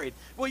get married.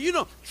 Well, you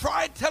know,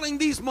 try telling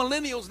these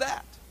millennials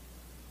that.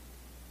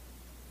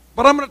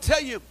 But I'm going to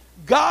tell you,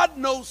 God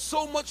knows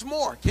so much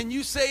more. Can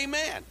you say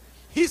amen?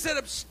 He said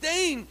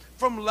abstain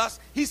from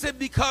lust. He said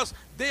because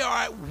they are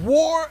at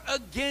war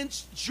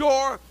against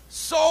your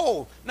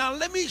soul. Now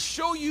let me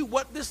show you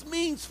what this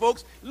means,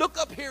 folks. Look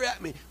up here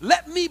at me.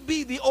 Let me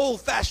be the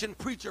old-fashioned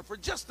preacher for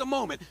just a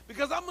moment,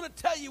 because I'm going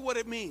to tell you what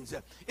it means.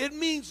 It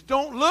means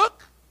don't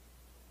look.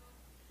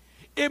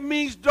 It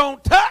means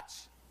don't touch.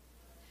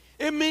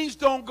 It means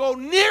don't go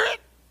near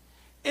it.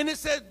 And it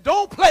says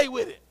don't play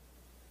with it.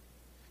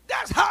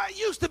 That's how it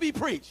used to be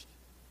preached.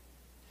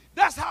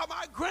 That's how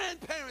my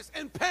grandparents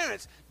and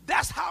parents,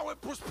 that's how it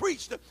was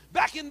preached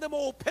back in them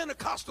old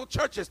Pentecostal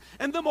churches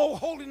and them old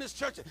holiness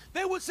churches.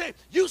 They would say,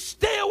 you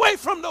stay away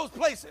from those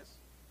places.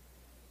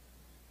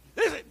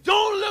 They said,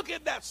 don't look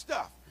at that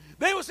stuff.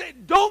 They would say,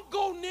 don't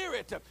go near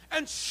it,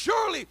 and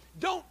surely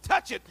don't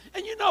touch it.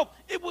 And you know,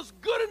 it was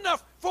good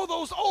enough for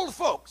those old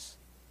folks.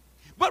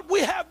 But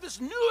we have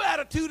this new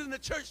attitude in the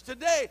church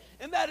today,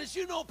 and that is,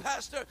 you know,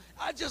 Pastor,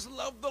 I just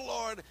love the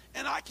Lord,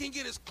 and I can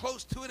get as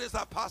close to it as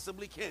I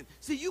possibly can.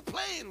 See, you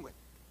playing with it.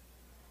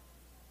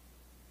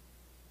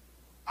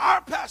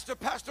 Our pastor,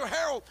 Pastor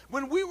Harold,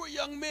 when we were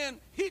young men,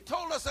 he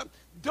told us,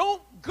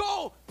 don't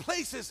go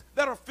places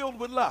that are filled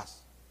with lust.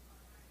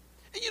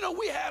 And, you know,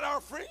 we had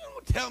our friends, you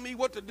don't tell me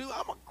what to do.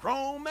 I'm a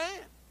grown man.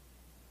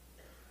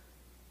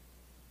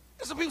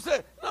 And some people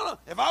say, no,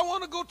 if I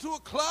want to go to a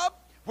club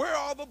where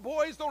all the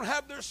boys don't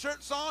have their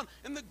shirts on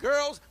and the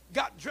girls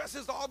got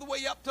dresses all the way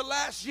up to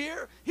last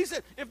year, he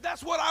said, if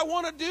that's what I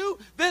want to do,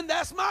 then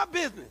that's my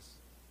business.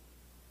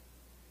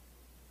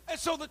 And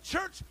so the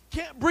church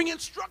can't bring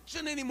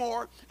instruction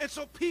anymore, and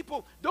so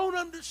people don't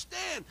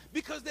understand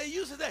because they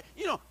used to say,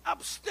 you know,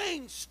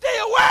 abstain, stay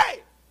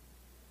away.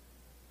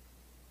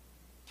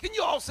 Can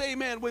you all say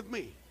amen with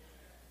me?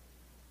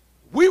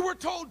 We were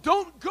told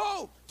don't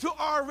go to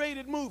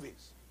R-rated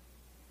movies.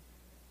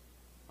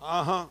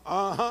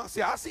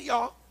 See, I see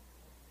y'all.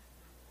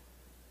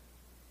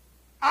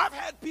 I've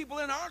had people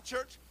in our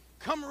church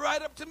come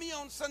right up to me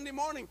on Sunday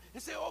morning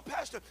and say, oh,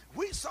 Pastor,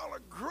 we saw a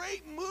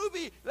great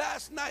movie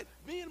last night,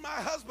 me and my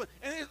husband,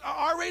 and it's an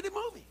R-rated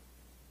movie.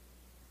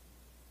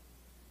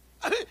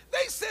 I mean,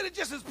 they said it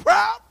just as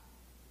proud.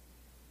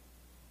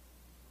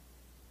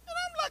 And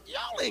I'm like,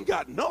 y'all ain't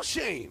got no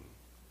shame.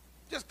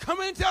 Just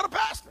come in and tell the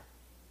pastor.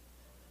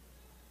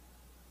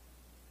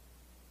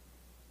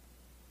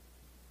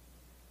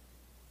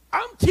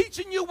 I'm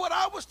teaching you what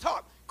I was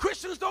taught.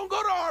 Christians don't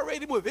go to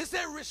R-rated movies. It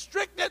said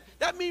restricted.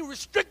 That means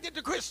restricted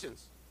to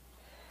Christians.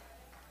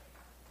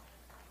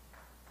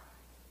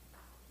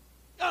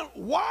 Now,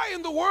 why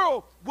in the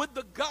world would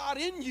the God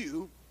in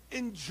you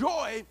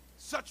enjoy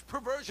such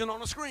perversion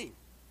on a screen?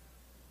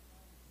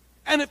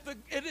 And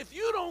if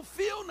you don't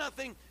feel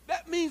nothing,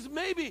 that means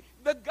maybe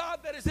the God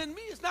that is in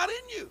me is not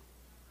in you.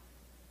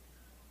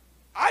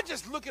 I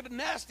just look at a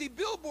nasty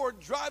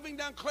billboard driving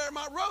down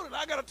Claremont Road, and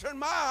I got to turn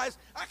my eyes.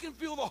 I can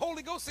feel the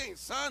Holy Ghost saying,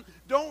 son,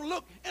 don't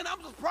look. And I'm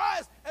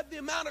surprised at the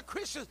amount of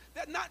Christians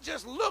that not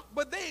just look,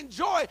 but they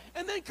enjoy,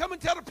 and then come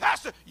and tell the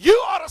pastor, you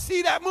ought to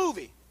see that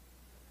movie.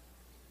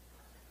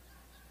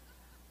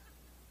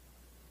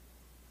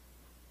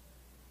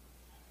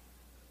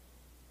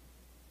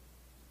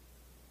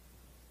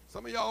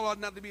 Some of y'all ought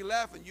not to be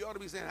laughing. You ought to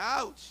be saying,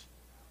 ouch.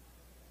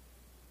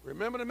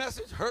 Remember the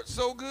message? Hurt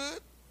so good.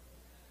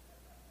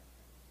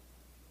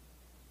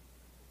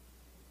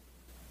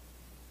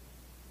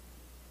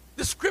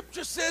 The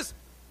scripture says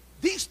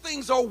these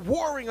things are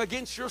warring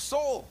against your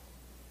soul.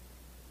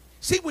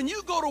 See, when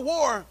you go to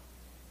war,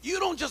 you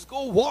don't just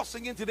go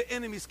waltzing into the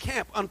enemy's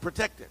camp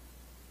unprotected.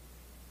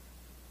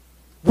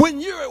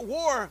 When you're at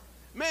war,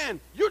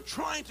 man, you're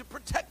trying to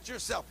protect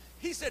yourself.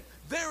 He said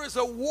there is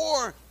a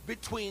war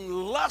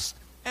between lust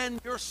and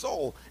your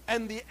soul.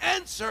 And the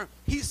answer,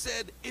 he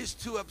said, is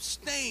to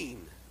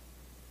abstain.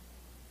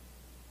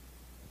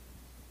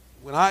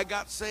 When I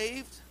got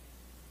saved,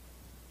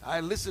 I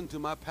listened to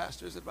my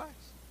pastor's advice.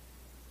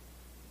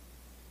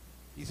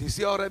 He said, you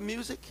see all that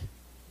music?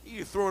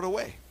 You throw it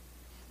away.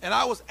 And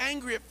I was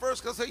angry at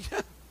first because I said,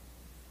 yeah,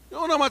 you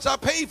don't know how much I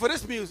paid for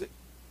this music.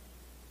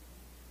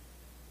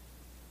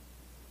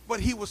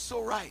 But he was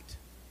so right.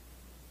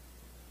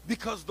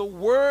 Because the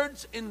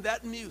words in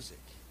that music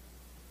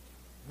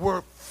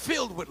were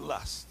filled with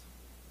lust.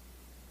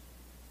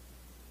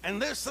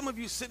 And there's some of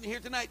you sitting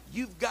here tonight,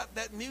 you've got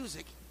that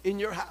music in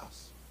your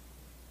house.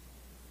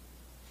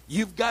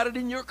 You've got it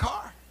in your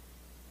car.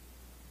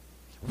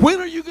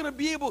 When are you going to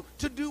be able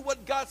to do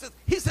what God says?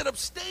 He said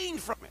abstain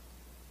from it.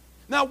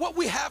 Now, what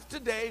we have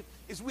today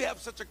is we have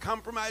such a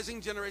compromising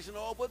generation.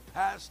 Oh, but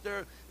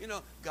pastor, you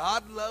know,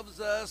 God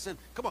loves us. And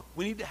come on,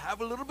 we need to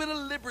have a little bit of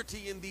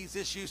liberty in these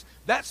issues.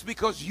 That's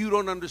because you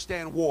don't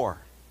understand war.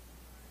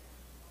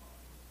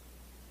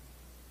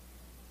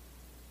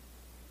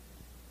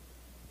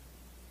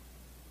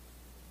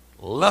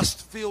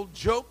 Lust-filled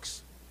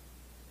jokes,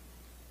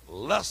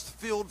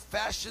 lust-filled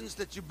fashions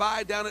that you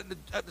buy down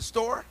at the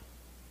store,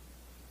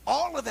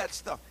 all of that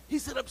stuff. He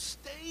said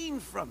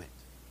abstain from it.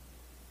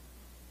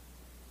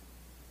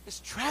 It's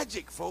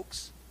tragic,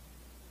 folks,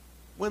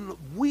 when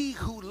we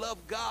who love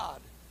God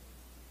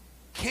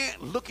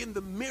can't look in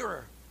the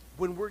mirror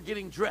when we're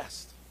getting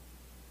dressed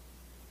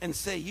and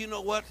say, you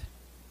know what,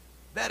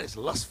 that is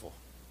lustful.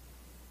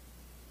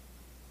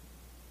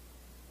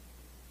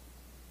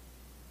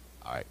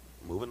 All right,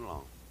 moving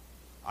along.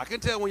 I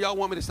can tell when y'all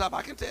want me to stop.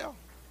 I can tell.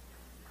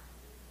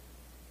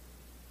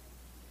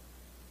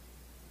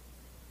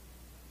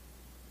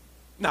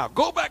 Now,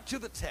 go back to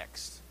the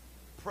text,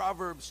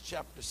 Proverbs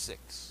chapter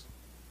 6.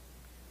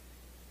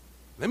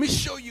 Let me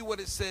show you what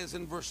it says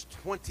in verse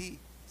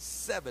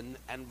 27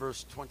 and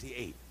verse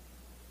 28,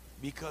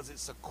 because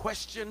it's a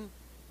question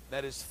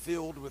that is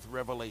filled with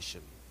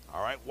revelation.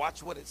 All right,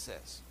 watch what it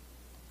says.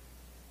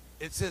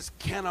 It says,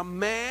 can a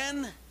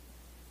man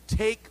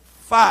take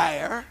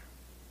fire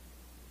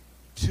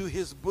to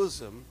his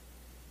bosom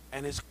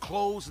and his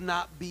clothes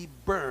not be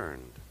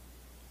burned?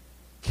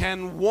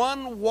 Can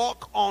one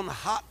walk on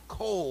hot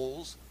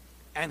coals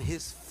and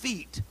his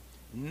feet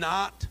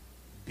not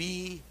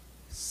be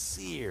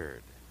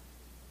seared?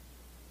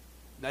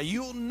 Now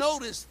you'll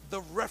notice the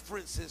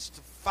references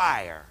to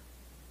fire,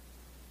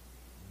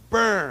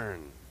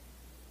 burn,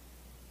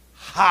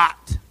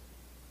 hot,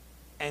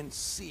 and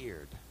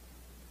seared.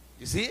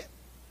 You see it?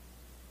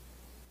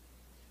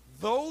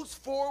 Those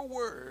four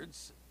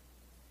words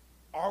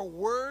are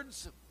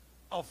words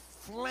of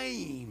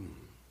flame.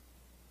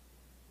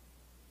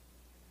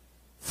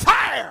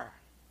 Fire,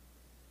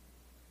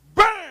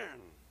 burn,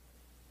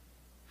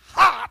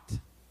 hot,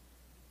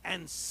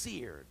 and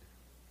seared.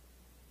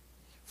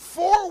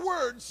 Four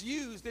words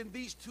used in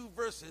these two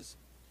verses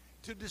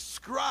to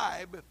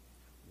describe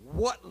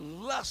what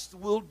lust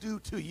will do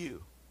to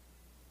you.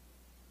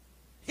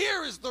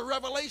 Here is the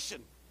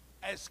revelation,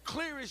 as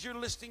clear as you're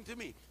listening to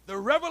me. The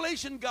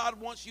revelation God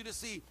wants you to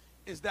see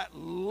is that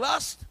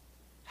lust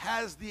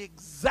has the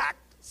exact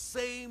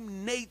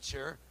same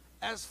nature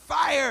as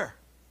fire.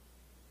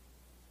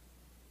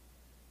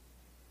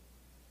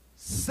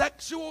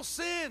 Sexual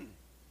sin,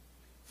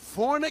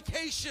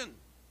 fornication,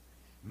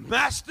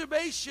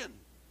 masturbation,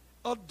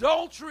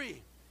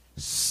 adultery,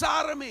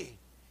 sodomy,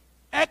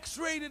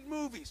 X-rated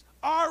movies,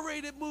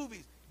 R-rated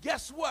movies.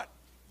 Guess what?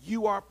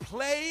 You are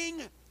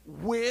playing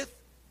with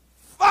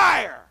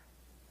fire.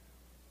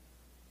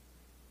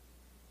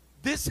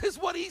 This is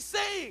what he's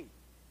saying.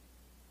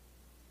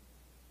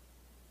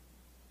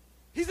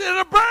 He said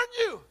it'll burn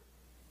you.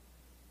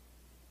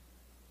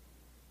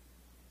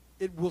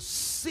 It will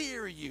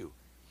sear you.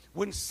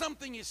 When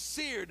something is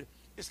seared,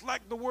 it's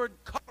like the word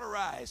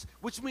cauterize,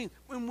 which means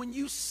when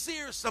you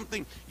sear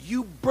something,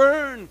 you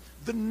burn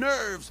the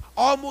nerves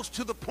almost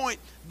to the point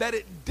that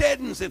it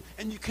deadens it,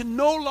 and you can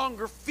no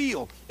longer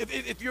feel.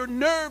 If your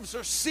nerves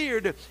are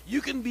seared,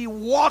 you can be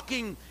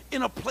walking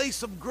in a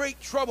place of great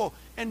trouble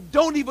and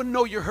don't even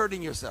know you're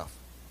hurting yourself.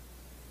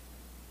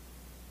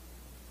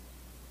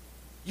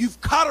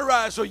 You've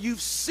cauterized or you've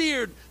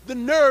seared the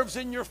nerves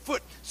in your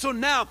foot. So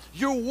now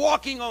you're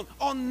walking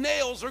on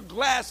nails or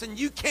glass and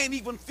you can't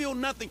even feel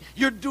nothing.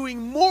 You're doing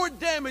more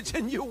damage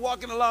and you're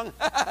walking along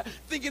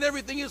thinking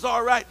everything is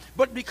all right.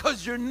 But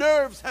because your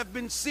nerves have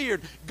been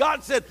seared,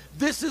 God said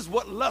this is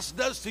what lust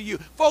does to you.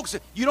 Folks,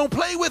 you don't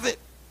play with it.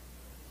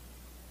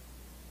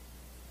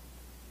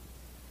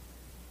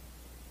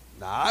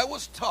 Now, I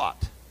was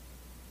taught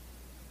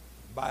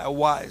by a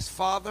wise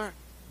father,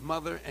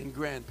 mother, and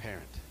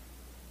grandparent.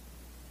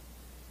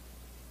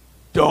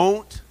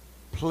 Don't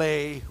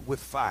play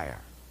with fire.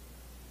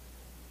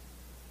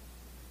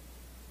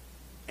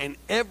 And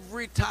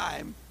every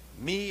time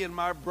me and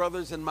my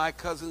brothers and my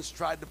cousins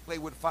tried to play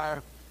with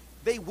fire,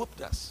 they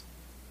whooped us.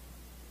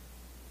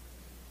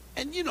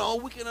 And you know,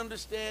 we can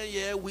understand,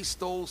 yeah, we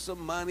stole some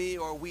money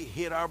or we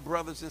hit our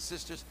brothers and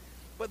sisters,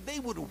 but they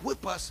would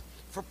whip us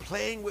for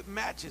playing with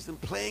matches and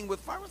playing with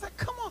fire. I was like,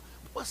 come on,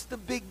 what's the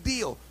big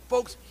deal?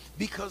 Folks,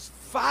 because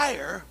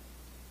fire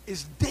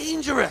is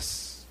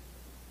dangerous.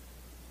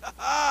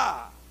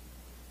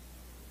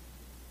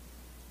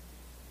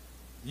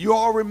 You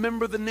all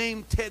remember the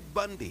name Ted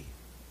Bundy.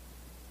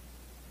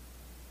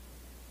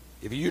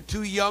 If you're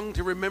too young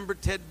to remember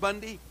Ted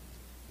Bundy,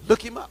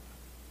 look him up.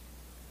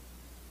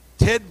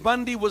 Ted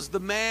Bundy was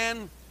the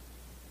man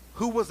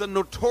who was a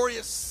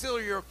notorious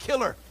serial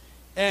killer,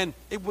 and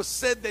it was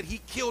said that he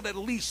killed at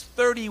least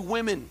 30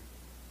 women,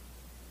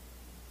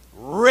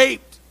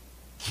 raped,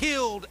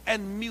 killed,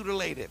 and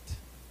mutilated.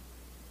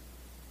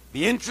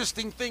 The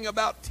interesting thing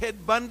about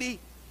Ted Bundy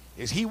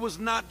is he was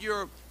not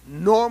your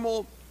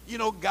normal,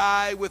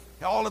 guy with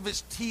all of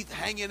his teeth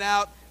hanging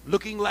out,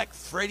 looking like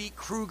Freddy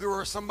Krueger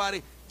or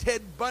somebody.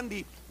 Ted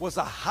Bundy was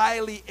a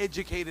highly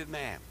educated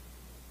man.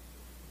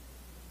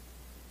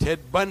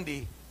 Ted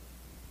Bundy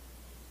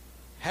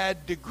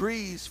had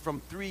degrees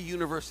from 3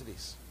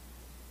 universities.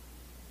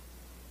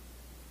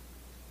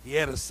 He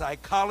had a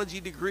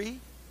psychology degree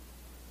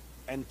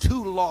and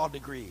 2 law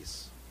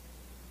degrees.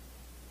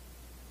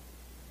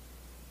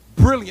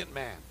 Brilliant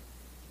man.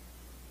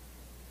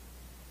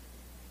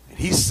 And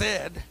he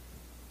said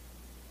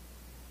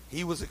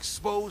he was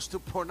exposed to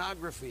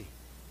pornography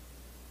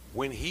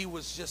when he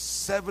was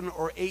just 7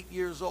 or 8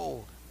 years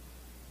old.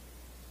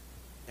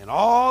 And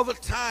all the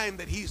time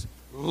that he's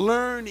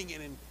learning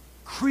and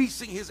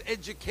increasing his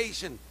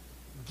education,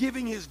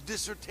 giving his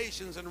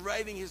dissertations and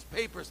writing his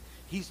papers,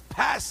 he's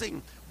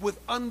passing with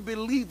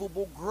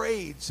unbelievable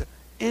grades.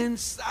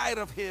 Inside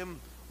of him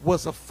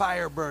was a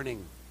fire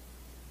burning,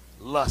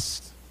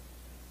 lust.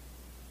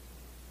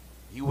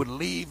 He would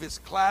leave his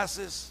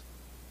classes,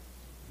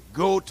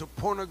 go to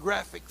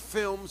pornographic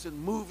films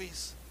and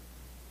movies.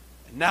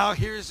 And now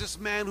here's this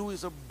man who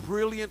is a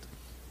brilliant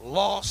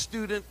law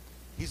student.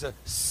 He's a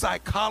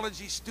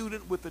psychology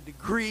student with a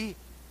degree.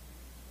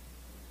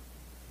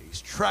 He's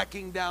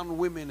tracking down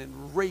women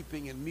and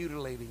raping and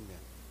mutilating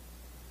them.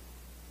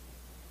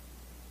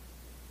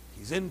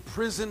 He's in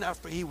prison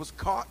after he was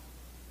caught,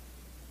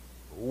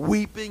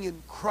 weeping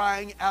and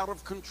crying out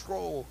of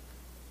control.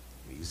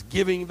 He's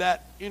giving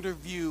that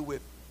interview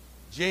with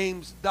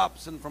James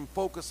Dobson from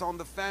Focus on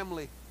the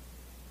Family.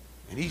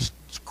 And he's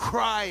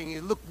crying,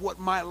 and look what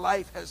my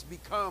life has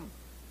become.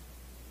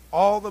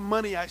 All the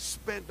money I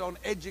spent on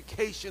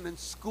education and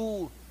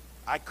school,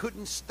 I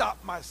couldn't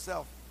stop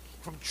myself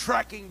from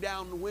tracking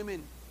down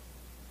women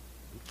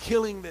and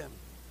killing them.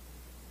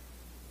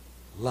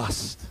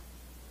 Lust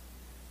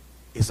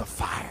is a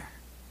fire.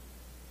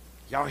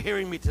 Y'all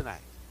hearing me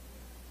tonight?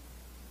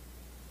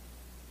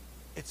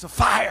 It's a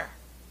fire.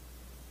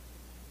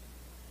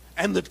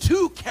 And the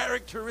 2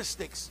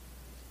 characteristics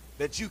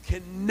that you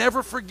can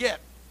never forget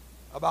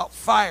about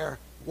fire,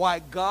 why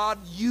God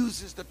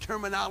uses the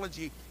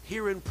terminology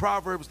here in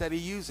Proverbs that he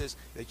uses,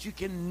 that you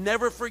can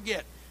never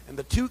forget. And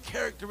the 2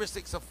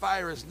 characteristics of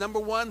fire is, number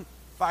 1,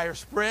 fire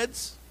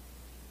spreads.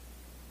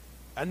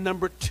 And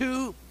number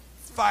 2,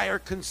 fire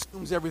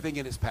consumes everything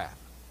in its path.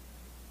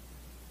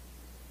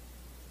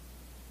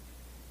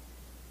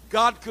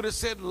 God could have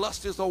said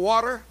lust is a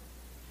water.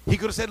 He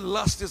could have said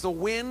lust is a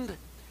wind.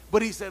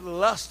 But he said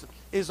lust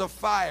is a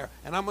fire.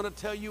 And I'm going to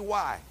tell you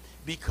why.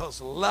 Because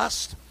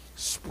lust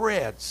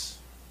spreads.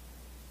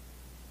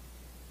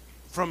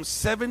 From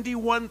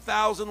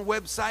 71,000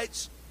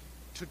 websites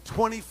to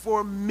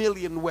 24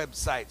 million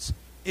websites.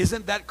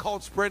 Isn't that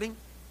called spreading?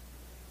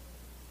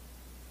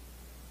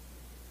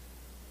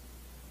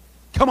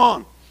 Come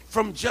on.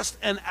 From just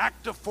an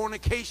act of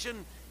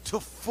fornication to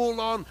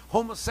full-on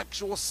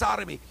homosexual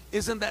sodomy.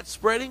 Isn't that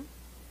spreading?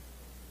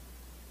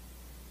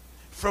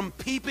 From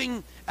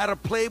peeping at a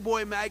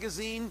Playboy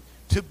magazine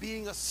to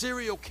being a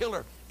serial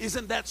killer.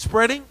 Isn't that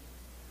spreading?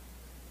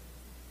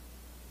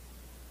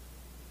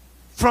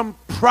 From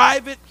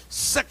private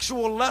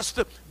sexual lust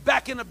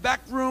back in a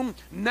back room,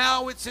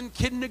 now it's in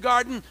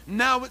kindergarten,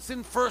 now it's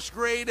in first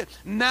grade,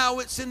 now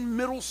it's in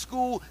middle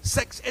school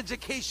sex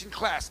education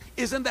class.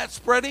 Isn't that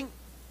spreading?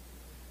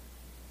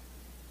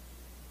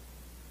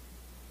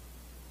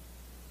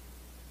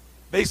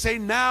 They say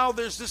now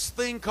there's this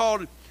thing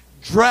called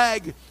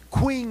drag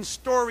queen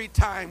story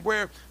time,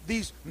 where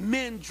these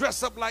men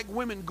dress up like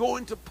women, go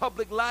into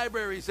public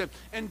libraries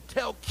and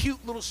tell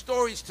cute little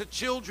stories to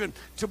children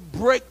to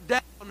break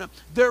down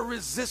their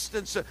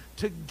resistance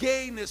to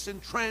gayness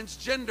and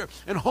transgender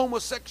and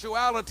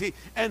homosexuality,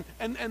 and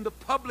the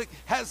public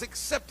has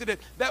accepted it.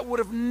 That would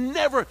have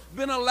never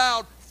been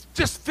allowed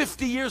just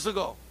 50 years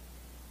ago.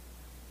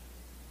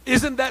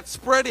 Isn't that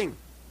spreading?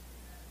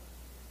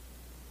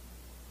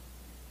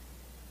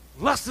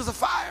 Lust is a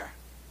fire.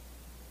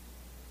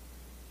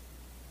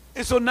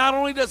 And so not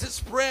only does it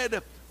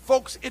spread,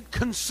 folks, it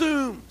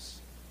consumes.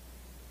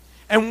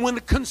 And when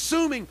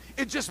consuming,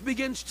 it just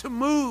begins to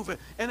move.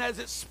 And as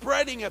it's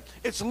spreading,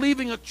 it's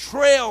leaving a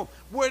trail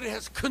where it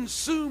has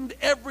consumed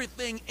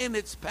everything in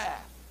its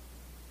path.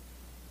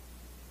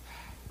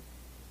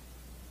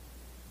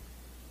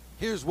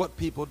 Here's what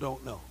people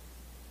don't know.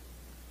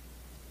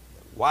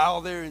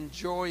 While they're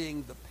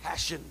enjoying the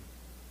passion,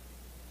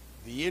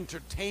 the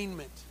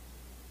entertainment,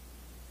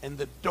 and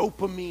the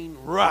dopamine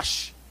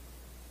rush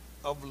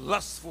of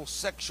lustful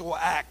sexual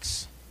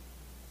acts,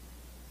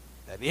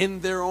 that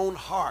in their own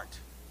heart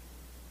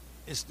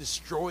is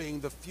destroying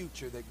the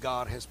future that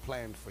God has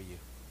planned for you.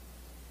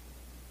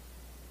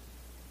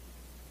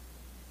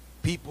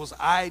 People's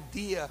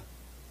idea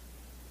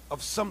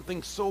of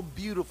something so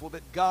beautiful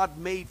that God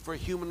made for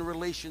human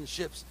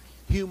relationships,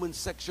 human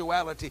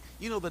sexuality.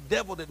 You know, the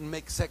devil didn't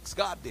make sex,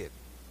 God did.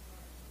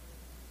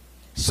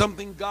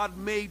 Something God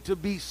made to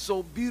be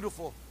so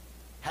beautiful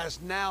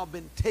has now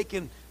been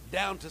taken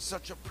down to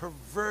such a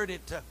perverted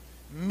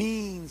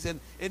means, and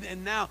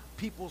now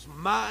people's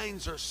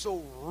minds are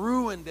so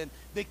ruined and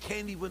they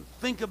can't even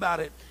think about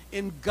it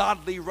in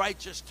godly,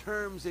 righteous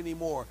terms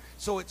anymore.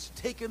 So it's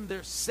taken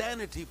their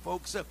sanity,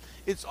 folks.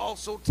 It's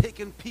also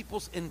taken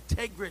people's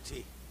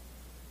integrity.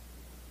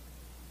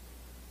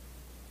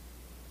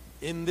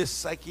 In this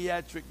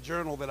psychiatric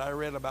journal that I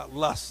read about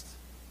lust,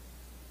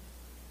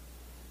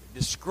 it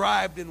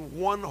described in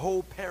one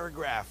whole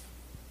paragraph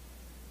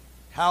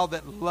how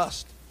that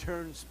lust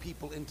turns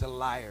people into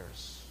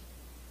liars.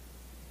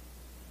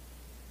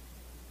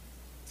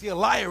 See, a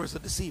liar is a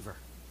deceiver.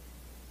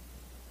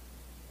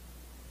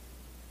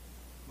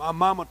 My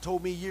mama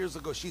told me years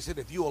ago, she said,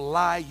 if you'll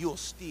lie, you'll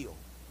steal.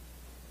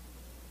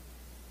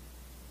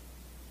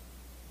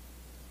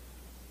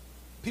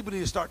 People need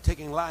to start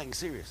taking lying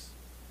serious.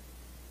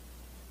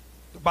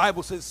 The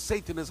Bible says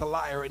Satan is a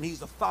liar and he's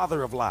the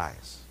father of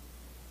lies,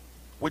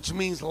 which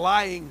means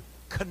lying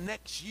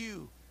connects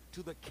you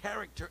to the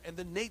character and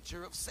the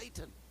nature of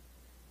Satan.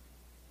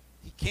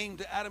 He came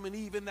to Adam and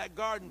Eve in that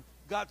garden.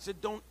 God said,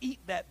 don't eat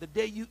that. The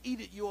day you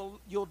eat it,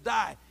 you'll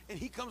die. And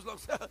he comes along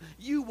and says,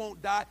 you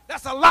won't die.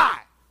 That's a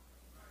lie.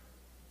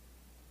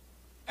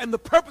 And the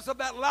purpose of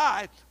that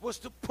lie was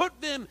to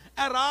put them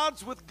at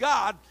odds with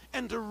God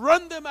and to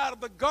run them out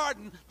of the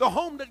garden, the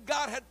home that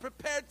God had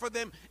prepared for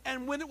them.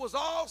 And when it was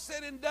all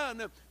said and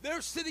done,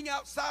 they're sitting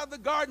outside the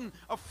garden.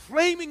 A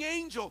flaming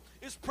angel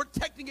is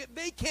protecting it.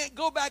 They can't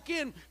go back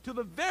in to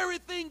the very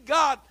thing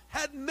God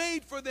had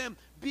made for them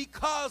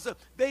because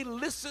they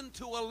listened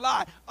to a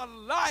lie. A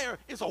liar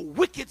is a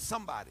wicked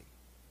somebody.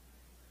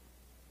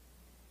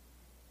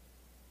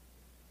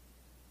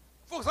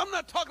 Folks, I'm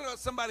not talking about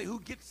somebody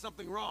who gets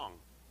something wrong.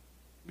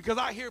 Because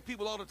I hear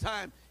people all the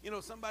time,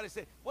 somebody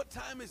say, what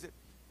time is it?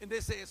 And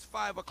they say it's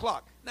 5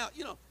 o'clock. Now,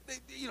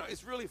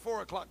 it's really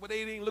 4 o'clock, but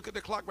they didn't look at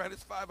the clock right.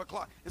 It's 5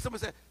 o'clock. And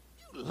somebody said,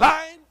 you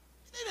lying?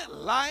 They're not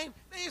lying.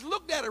 They just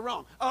looked at it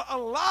wrong. A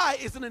lie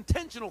is an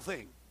intentional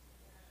thing.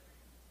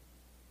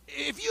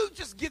 If you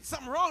just get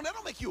something wrong, that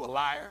don't make you a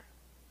liar.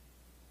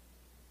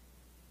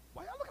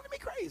 Why y'all looking at me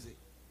crazy?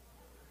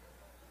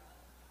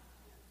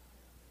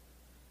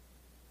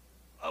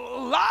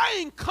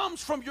 Lying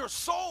comes from your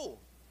soul.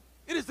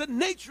 It is the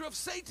nature of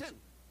Satan.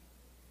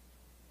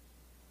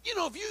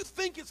 If you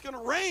think it's going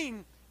to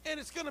rain and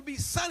it's going to be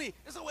sunny,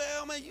 it's like,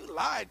 well, man, you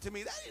lied to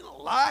me. That ain't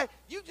no lie.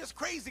 You just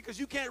crazy because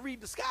you can't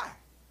read the sky.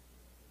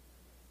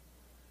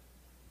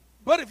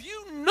 But if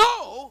you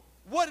know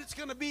what it's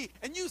going to be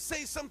and you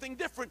say something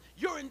different,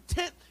 your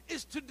intent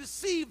is to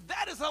deceive.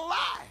 That is a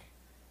lie.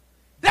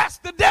 That's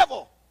the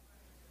devil.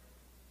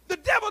 The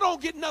devil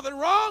don't get nothing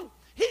wrong.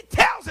 He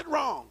tells it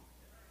wrong.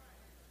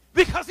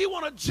 Because he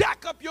want to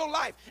jack up your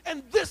life.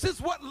 And this is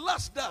what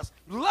lust does.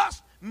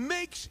 Lust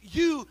makes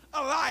you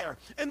a liar.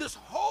 And this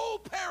whole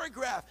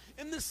paragraph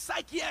in this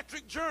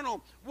psychiatric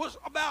journal was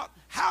about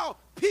how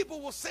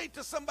people will say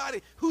to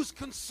somebody who's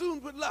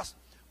consumed with lust,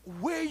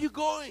 where are you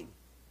going?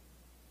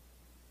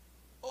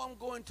 Oh, I'm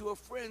going to a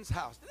friend's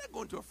house. They're not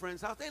going to a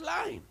friend's house. They're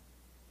lying.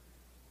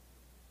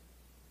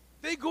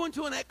 They're going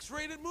to an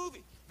X-rated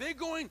movie. They're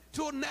going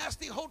to a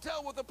nasty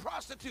hotel with a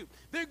prostitute.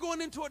 They're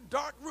going into a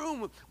dark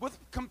room with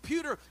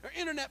computer or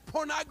internet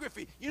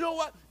pornography. You know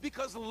what?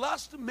 Because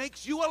lust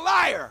makes you a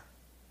liar.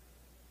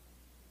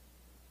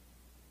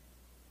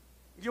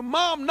 Your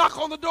mom knock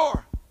on the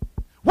door.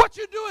 What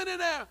you doing in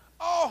there?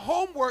 Oh,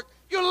 homework.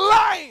 You're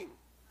lying.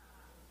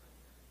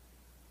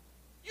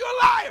 You're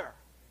a liar.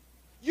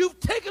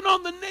 You've taken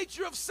on the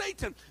nature of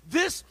Satan.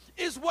 This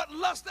is what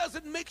lust does.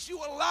 It makes you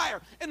a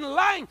liar. And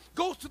lying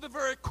goes to the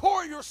very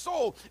core of your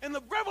soul. And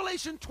the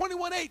Revelation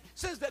 21:8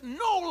 says that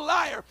no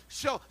liar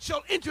shall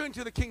enter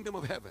into the kingdom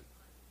of heaven.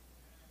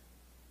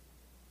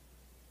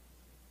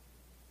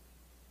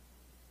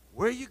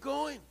 Where are you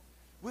going?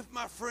 With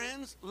my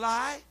friends?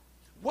 Lie.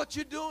 What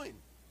you doing?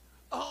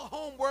 Oh,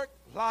 homework.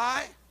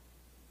 Lie.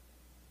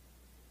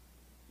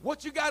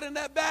 What you got in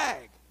that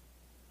bag?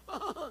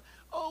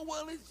 Oh,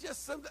 well, it's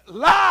just something.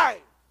 Lie.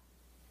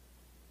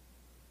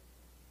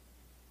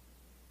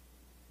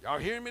 Y'all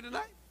hearing me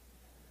tonight?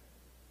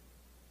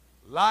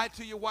 Lie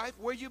to your wife.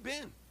 Where you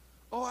been?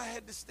 Oh, I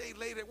had to stay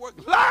late at work.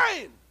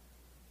 Lying.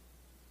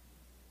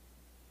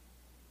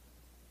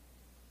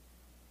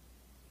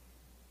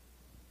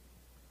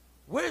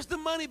 Where's the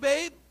money,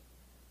 babe?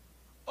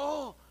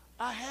 Oh,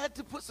 I had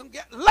to put some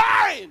gas.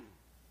 Lying.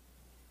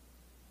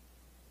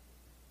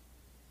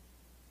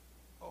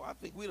 Oh, I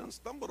think we done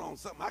stumbled on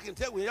something. I can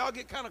tell when y'all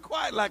get kind of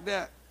quiet like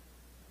that.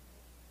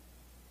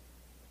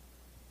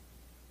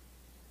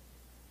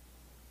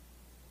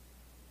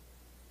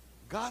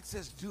 God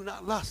says, do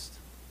not lust.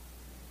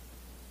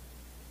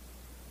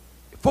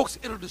 Folks,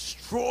 it'll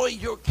destroy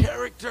your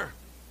character.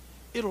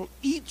 It'll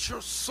eat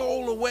your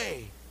soul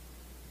away.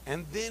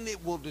 And then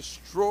it will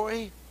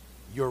destroy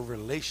your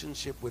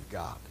relationship with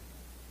God.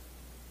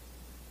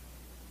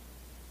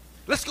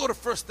 Let's go to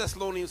 1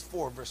 Thessalonians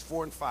 4, verse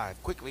 4 and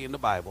 5, quickly in the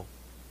Bible.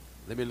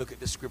 Let me look at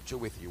the scripture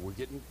with you. We're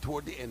getting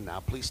toward the end now.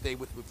 Please stay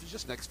with me for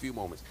just the next few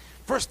moments.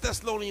 1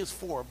 Thessalonians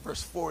 4,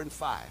 verse 4 and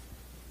 5.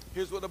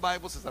 Here's what the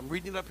Bible says. I'm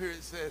reading it up here.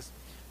 It says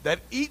that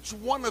each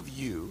one of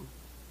you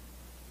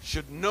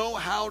should know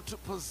how to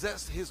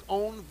possess his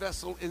own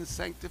vessel in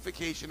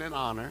sanctification and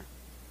honor.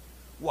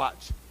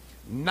 Watch.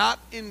 Not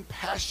in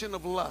passion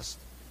of lust,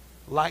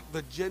 like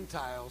the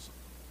Gentiles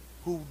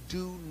who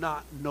do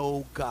not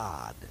know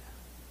God.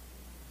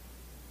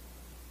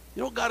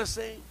 You know what God is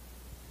saying?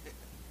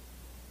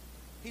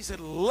 He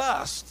said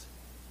lust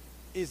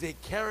is a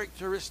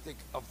characteristic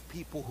of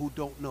people who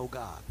don't know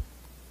God.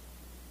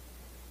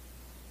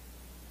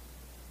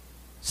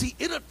 See,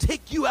 it'll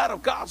take you out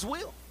of God's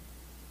will.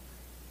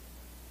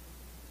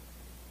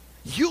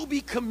 You'll be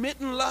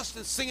committing lust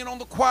and singing on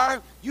the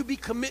choir. You'll be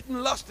committing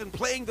lust and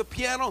playing the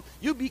piano.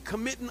 You'll be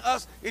committing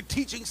us in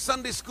teaching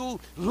Sunday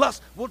school.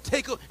 Lust will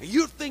take over, and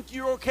you think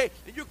you're okay,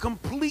 and you're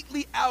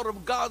completely out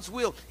of God's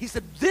will. He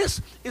said this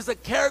is a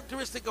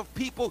characteristic of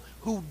people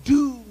who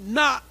do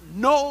not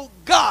know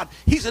God.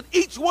 He said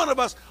each one of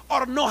us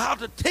ought to know how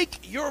to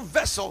take your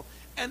vessel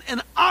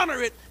and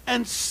honor it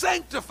and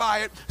sanctify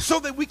it so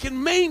that we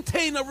can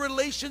maintain a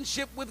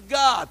relationship with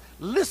God.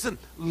 Listen,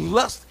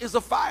 lust is a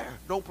fire.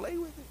 Don't play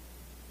with it.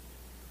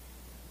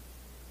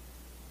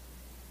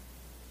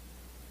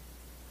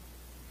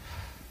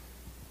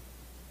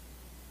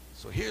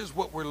 So here's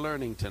what we're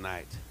learning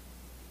tonight.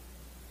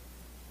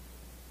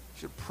 You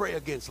should pray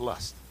against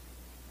lust.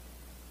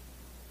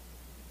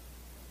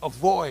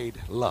 Avoid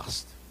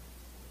lust.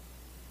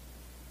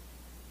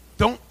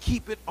 Don't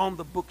keep it on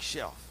the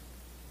bookshelf.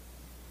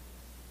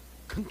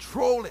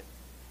 Control it.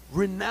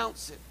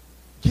 Renounce it.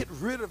 Get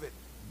rid of it.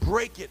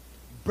 Break it.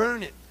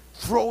 Burn it.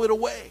 Throw it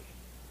away.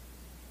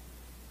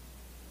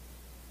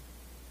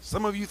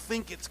 Some of you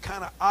think it's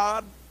kind of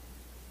odd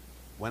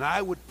when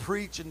I would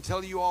preach and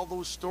tell you all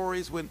those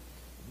stories when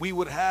we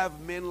would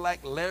have men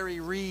like Larry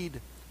Reed,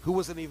 who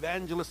was an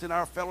evangelist in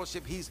our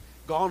fellowship. He's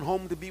gone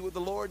home to be with the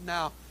Lord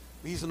now.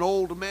 He's an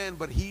old man,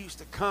 but he used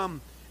to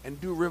come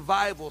and do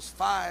revivals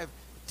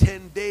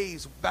 5-10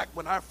 days back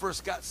when I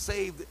first got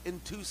saved in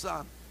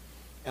Tucson.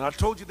 And I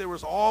told you there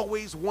was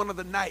always one of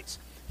the nights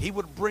he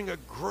would bring a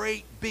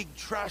great big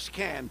trash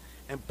can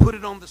and put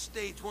it on the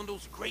stage, one of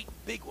those great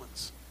big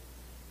ones.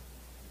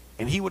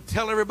 And he would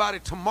tell everybody,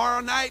 tomorrow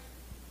night,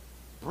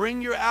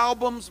 bring your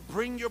albums,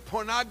 bring your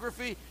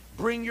pornography,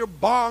 bring your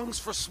bongs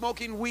for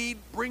smoking weed,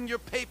 bring your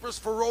papers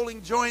for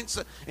rolling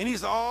joints. And he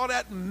said, all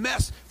that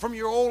mess from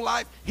your old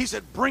life, he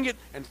said, bring it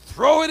and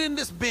throw it in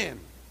this bin.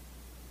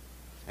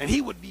 And he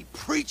would be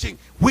preaching,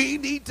 we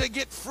need to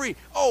get free.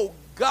 Oh,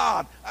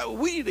 God,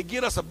 we need to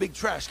get us a big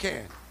trash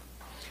can.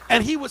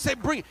 And he would say,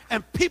 bring it.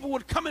 And people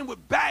would come in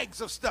with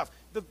bags of stuff.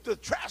 The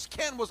trash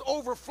can was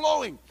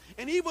overflowing.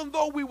 And even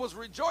though we was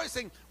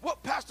rejoicing,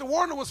 what Pastor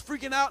Warner was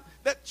freaking out,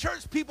 that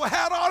church people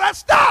had all that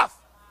stuff.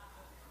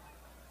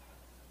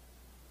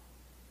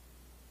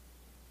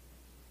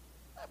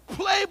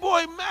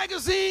 Playboy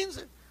magazines,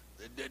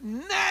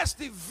 and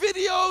nasty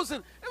videos,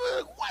 and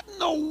we're like, what in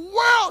the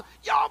world?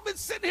 Y'all been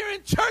sitting here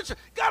in church,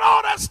 got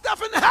all that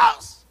stuff in the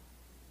house.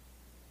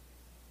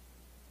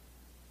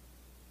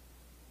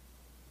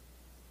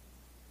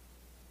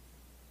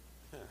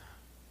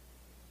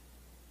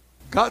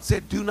 God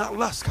said, do not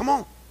lust. Come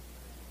on.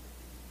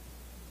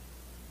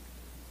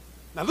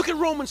 Now look at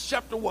Romans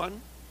chapter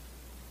 1.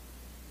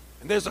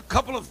 And there's a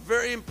couple of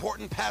very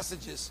important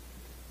passages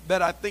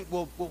that I think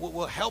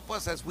will help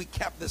us as we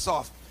cap this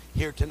off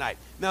here tonight.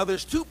 Now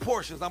there's two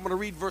portions. I'm going to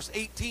read verse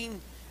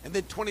 18 and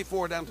then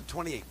 24 down to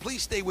 28.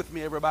 Please stay with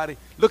me, everybody.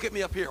 Look at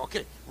me up here.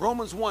 Okay,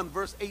 Romans 1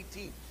 verse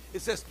 18.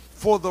 It says,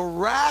 for the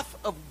wrath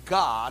of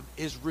God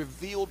is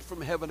revealed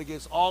from heaven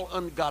against all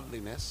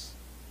ungodliness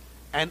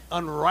and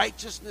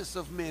unrighteousness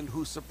of men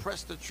who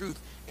suppress the truth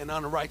in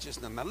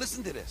unrighteousness. Now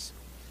listen to this.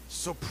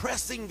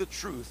 Suppressing the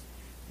truth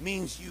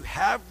means you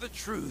have the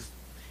truth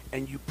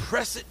and you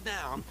press it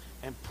down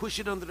and push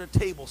it under the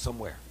table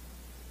somewhere.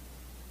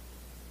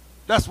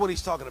 That's what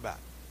he's talking about.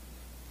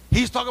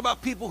 He's talking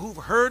about people who've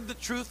heard the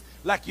truth,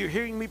 like you're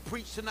hearing me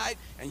preach tonight,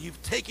 and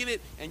you've taken it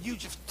and you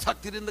just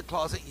tucked it in the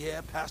closet.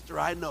 Yeah, Pastor,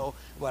 I know,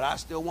 but I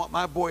still want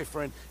my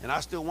boyfriend, and I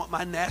still want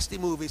my nasty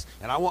movies,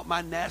 and I want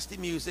my nasty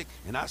music,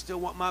 and I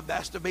still want my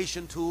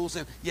masturbation tools,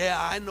 and yeah,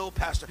 I know,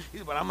 Pastor,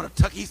 but I'm going to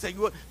tuck. He said,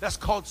 you know, that's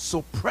called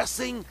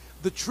suppressing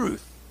the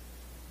truth.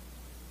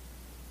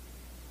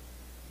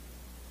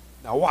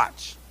 Now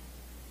watch.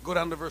 Go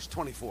down to verse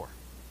 24.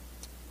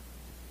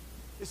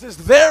 It says,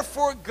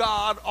 therefore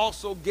God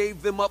also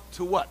gave them up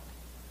to what?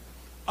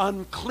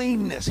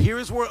 Uncleanness. Here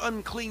is where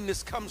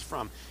uncleanness comes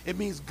from. It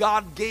means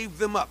God gave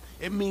them up.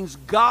 It means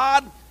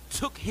God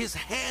took his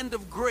hand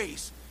of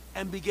grace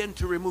and began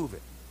to remove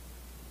it.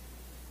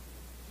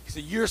 He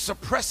said, you're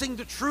suppressing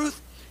the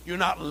truth. You're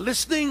not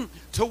listening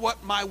to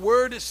what my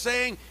word is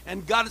saying.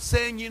 And God is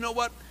saying, you know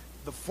what?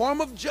 The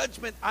form of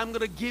judgment I'm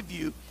going to give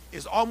you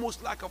is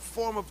almost like a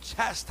form of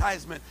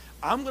chastisement.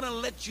 I'm going to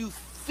let you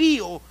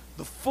feel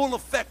the full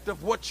effect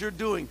of what you're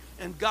doing.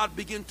 And God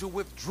began to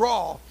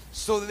withdraw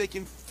so that they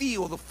can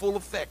feel the full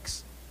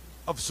effects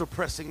of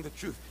suppressing the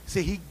truth.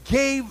 See, he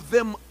gave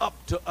them up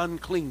to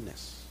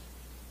uncleanness.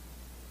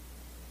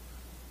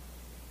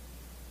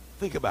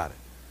 Think about it.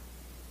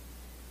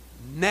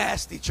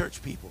 Nasty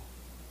church people.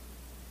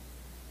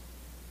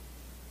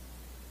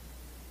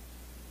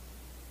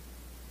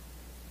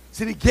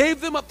 See, he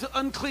gave them up to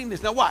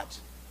uncleanness. Now watch.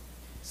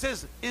 It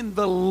says, in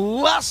the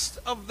lust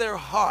of their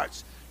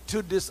hearts,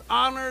 to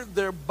dishonor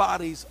their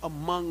bodies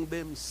among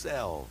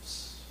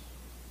themselves.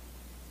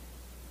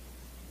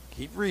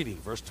 Keep reading,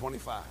 verse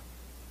 25.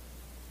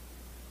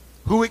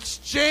 Who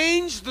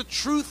exchanged the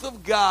truth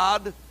of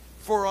God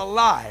for a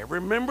lie.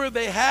 Remember,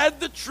 they had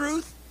the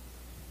truth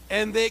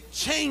and they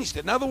exchanged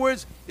it. In other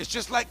words, it's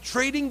just like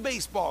trading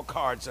baseball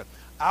cards.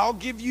 I'll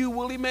give you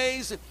Willie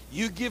Mays,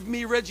 you give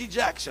me Reggie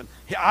Jackson.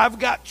 I've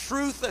got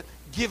truth,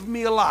 give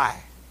me a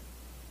lie.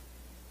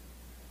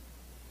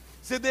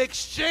 So they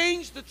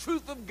exchanged the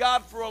truth of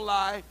God for a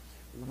lie,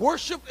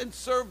 worship and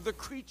serve the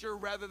creature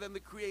rather than the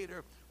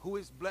creator, who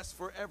is blessed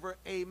forever.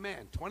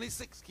 Amen.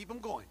 26, keep them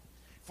going.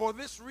 For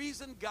this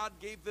reason, God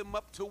gave them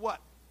up to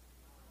what?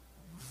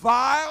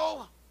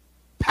 Vile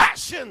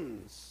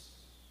passions.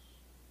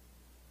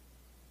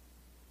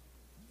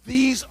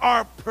 These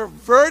are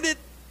perverted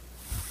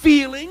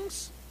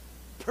feelings,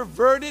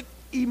 perverted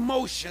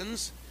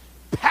emotions,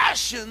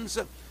 passions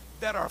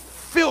that are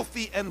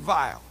filthy and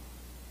vile.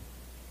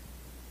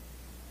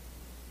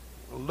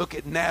 Look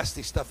at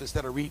nasty stuff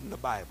instead of reading the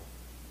Bible.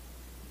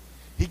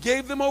 He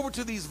gave them over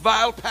to these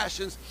vile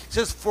passions. It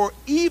says, for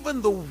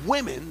even the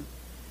women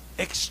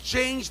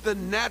exchange the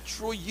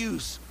natural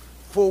use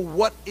for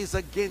what is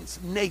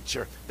against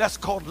nature. That's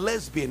called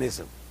lesbianism.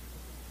 It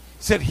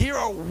said, here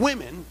are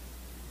women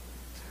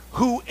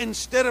who,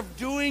 instead of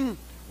doing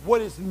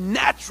what is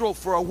natural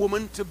for a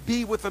woman to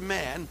be with a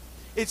man,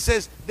 it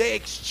says they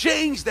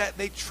exchanged that,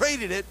 they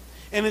traded it,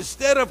 and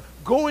instead of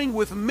going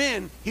with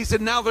men, he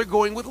said now they're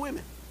going with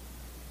women.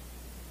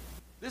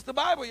 This is the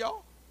Bible,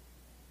 y'all.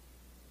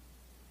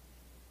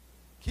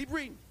 Keep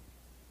reading.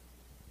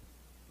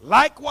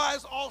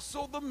 Likewise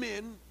also the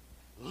men,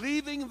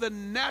 leaving the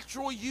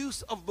natural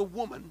use of the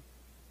woman.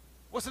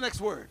 What's the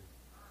next word?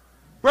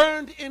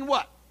 Burned in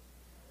what?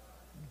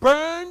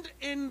 Burned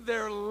in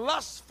their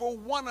lust for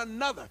one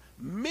another.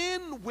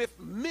 Men with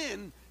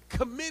men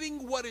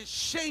committing what is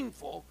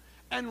shameful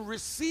and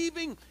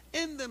receiving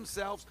in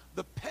themselves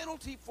the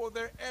penalty for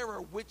their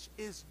error, which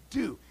is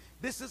due.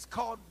 This is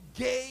called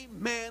gay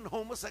man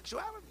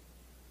homosexuality.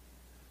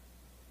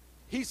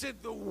 He said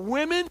the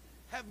women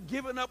have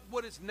given up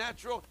what is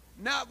natural.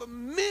 Now the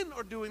men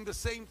are doing the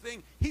same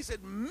thing. He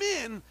said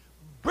men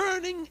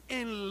burning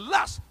in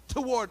lust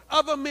toward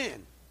other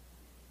men.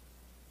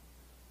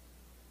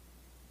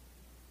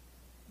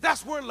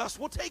 That's where lust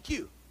will take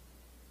you.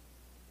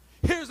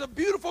 Here's a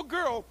beautiful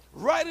girl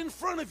right in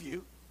front of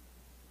you.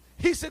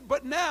 He said,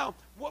 but now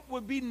what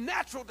would be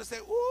natural to say,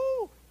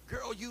 ooh,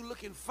 girl, you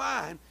looking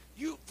fine.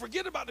 You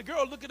forget about the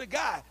girl, look at the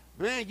guy.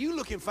 Man, you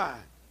looking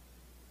fine.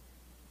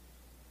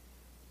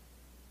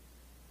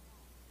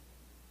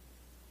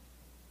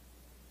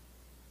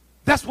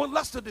 That's what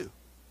lust will do.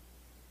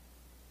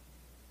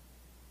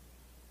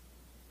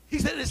 He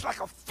said it's like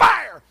a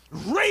fire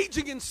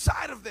raging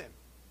inside of them.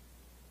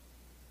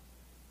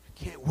 I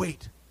can't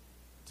wait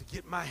to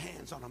get my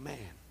hands on a man.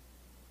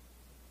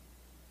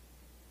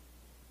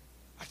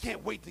 I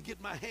can't wait to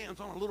get my hands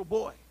on a little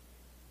boy.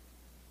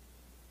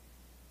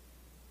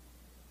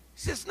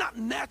 He said it's not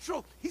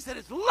natural. He said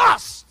it's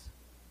lust.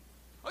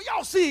 Are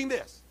y'all seeing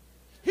this?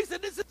 He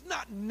said this is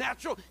not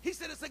natural. He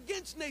said it's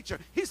against nature.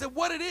 He said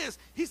what it is,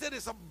 he said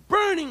it's a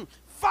burning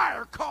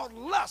fire called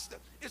lust.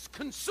 It's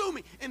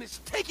consuming and it's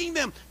taking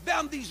them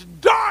down these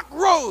dark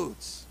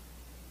roads.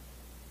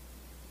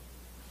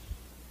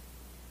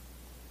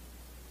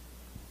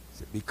 He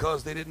said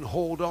because they didn't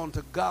hold on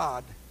to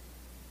God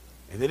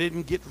and they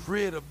didn't get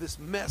rid of this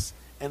mess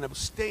and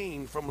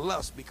abstain from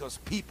lust, because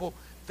people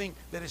think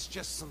that it's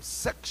just some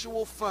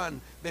sexual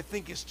fun. They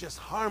think it's just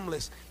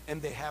harmless,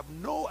 and they have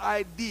no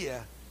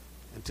idea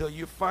until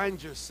you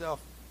find yourself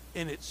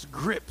in its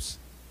grips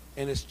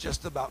and it's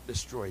just about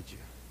destroyed you.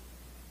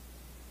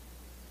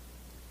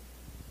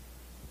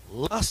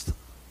 Lust,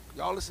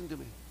 y'all listen to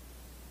me.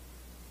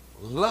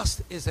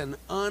 Lust is an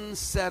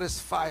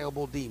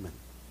unsatisfiable demon.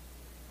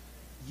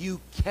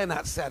 You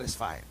cannot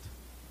satisfy it.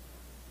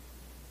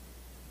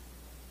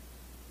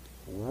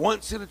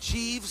 Once it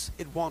achieves,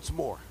 it wants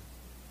more.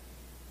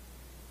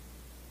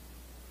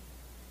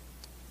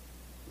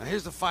 Now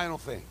here's the final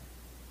thing.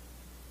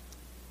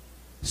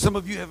 Some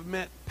of you have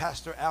met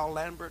Pastor Al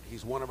Lambert.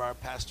 He's one of our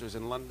pastors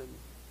in London.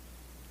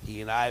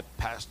 He and I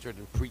pastored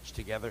and preached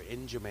together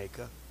in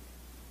Jamaica.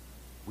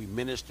 We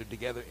ministered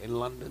together in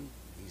London.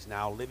 He's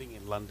now living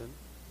in London.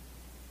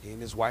 He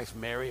and his wife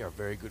Mary are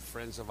very good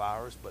friends of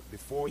ours, but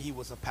before he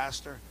was a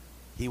pastor,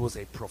 he was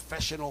a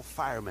professional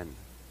fireman.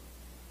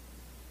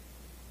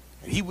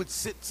 And he would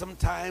sit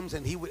sometimes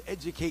and he would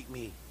educate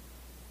me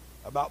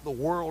about the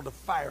world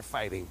of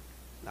firefighting.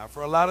 Now,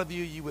 for a lot of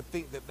you, you would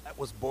think that that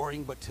was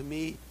boring, but to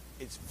me,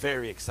 it's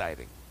very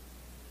exciting.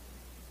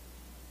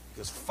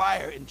 Because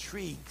fire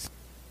intrigues.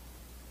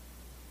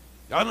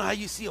 Y'all know how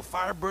you see a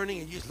fire burning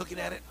and you're just looking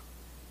at it?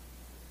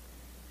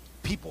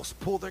 People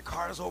pull their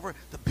cars over.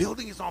 The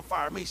building is on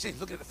fire. Me says,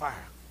 look at the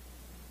fire.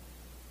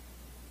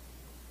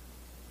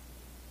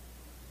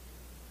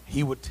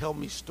 He would tell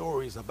me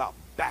stories about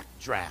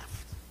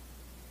backdraft.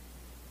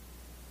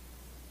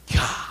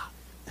 God,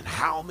 and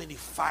how many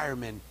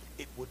firemen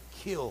it would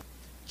kill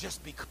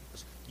just because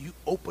you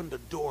opened a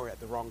door at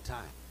the wrong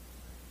time.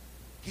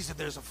 He said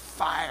there's a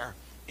fire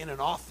in an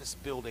office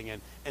building,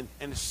 and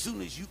as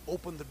soon as you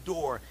open the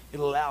door, it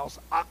allows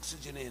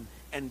oxygen in,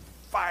 and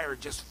fire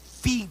just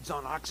feeds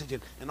on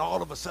oxygen, and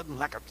all of a sudden,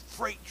 like a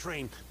freight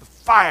train, the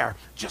fire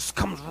just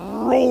comes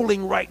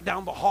rolling right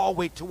down the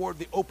hallway toward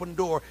the open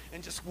door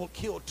and just will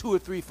kill 2 or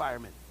 3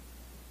 firemen.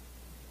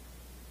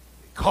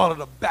 They call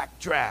it a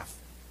backdraft,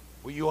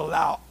 where you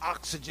allow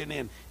oxygen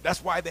in.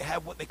 That's why they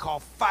have what they call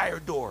fire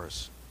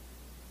doors.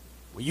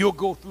 When you'll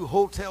go through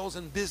hotels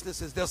and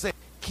businesses, they'll say,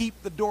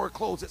 keep the door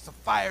closed. It's a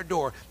fire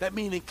door. That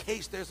means in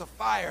case there's a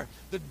fire,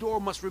 the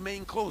door must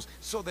remain closed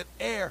so that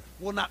air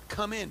will not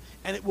come in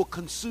and it will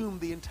consume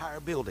the entire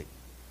building.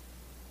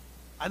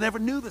 I never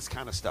knew this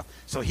kind of stuff.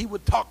 So he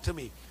would talk to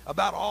me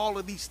about all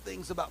of these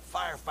things about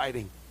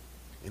firefighting.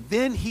 And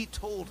then he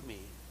told me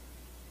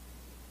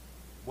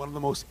one of the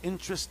most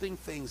interesting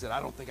things that I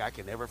don't think I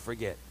can ever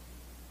forget.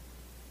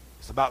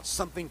 It's about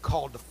something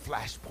called the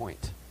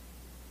flashpoint.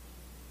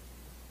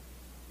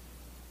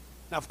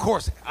 Now, of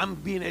course, I'm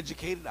being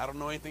educated. I don't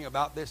know anything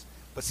about this.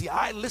 But see,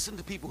 I listen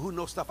to people who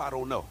know stuff I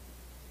don't know.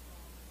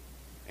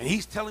 And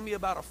he's telling me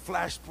about a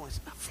flashpoint.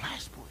 A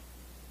flashpoint.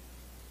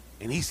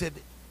 And he said,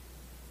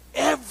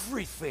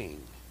 everything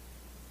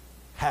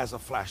has a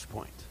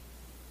flashpoint.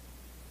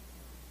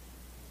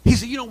 He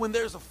said, you know, when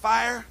there's a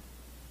fire,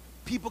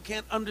 people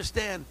can't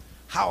understand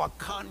how a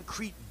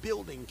concrete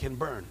building can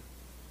burn.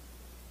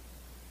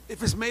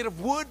 If it's made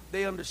of wood,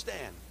 they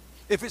understand.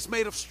 If it's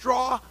made of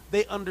straw,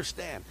 they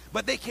understand.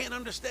 But they can't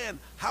understand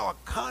how a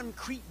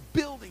concrete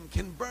building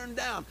can burn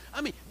down.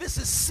 I mean, this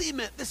is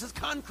cement. This is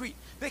concrete.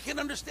 They can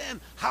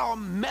understand how a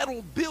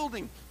metal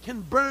building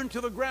can burn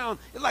to the ground.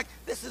 It's like,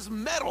 this is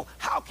metal.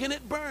 How can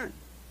it burn?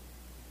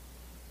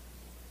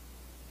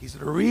 He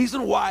said, the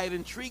reason why it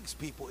intrigues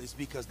people is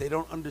because they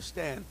don't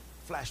understand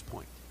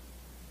flashpoint.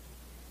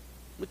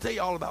 Let me tell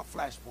you all about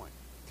flashpoint.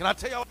 Can I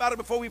tell you all about it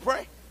before we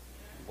pray?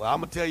 Well, I'm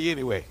going to tell you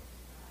anyway.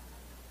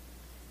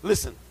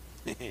 Listen.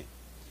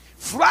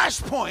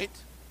 Flashpoint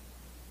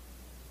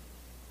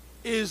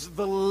is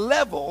the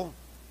level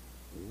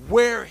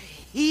where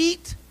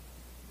heat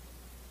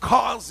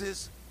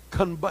causes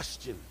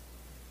combustion.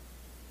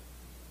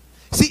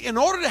 See, in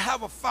order to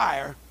have a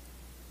fire,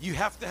 you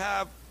have to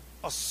have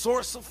a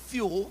source of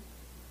fuel.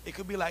 It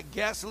could be like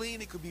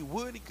gasoline, it could be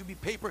wood, it could be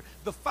paper.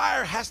 The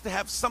fire has to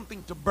have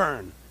something to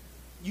burn.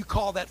 You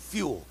call that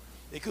fuel.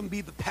 It can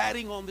be the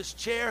padding on this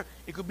chair.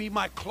 It could be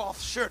my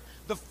cloth shirt.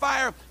 The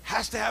fire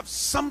has to have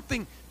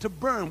something to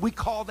burn. We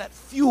call that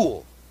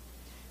fuel.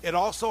 It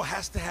also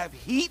has to have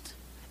heat,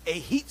 a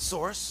heat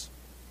source,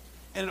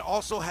 and it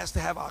also has to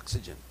have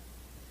oxygen.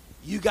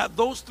 You got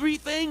those three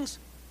things,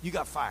 you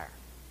got fire.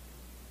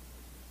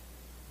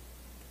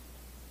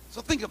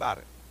 So think about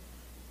it.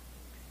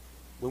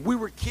 When we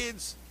were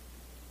kids,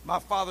 my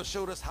father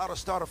showed us how to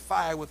start a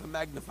fire with a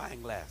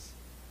magnifying glass.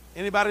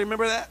 Anybody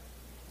remember that?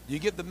 You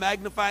get the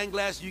magnifying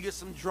glass, you get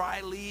some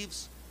dry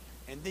leaves,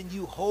 and then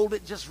you hold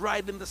it just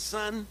right in the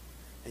sun,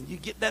 and you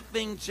get that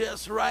thing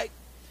just right.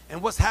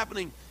 And what's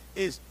happening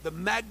is the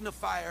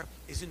magnifier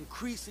is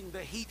increasing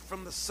the heat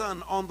from the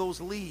sun on those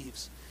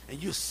leaves.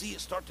 And you see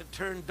it start to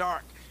turn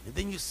dark, and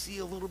then you see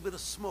a little bit of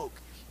smoke.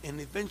 And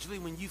eventually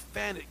when you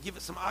fan it, give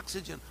it some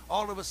oxygen,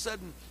 all of a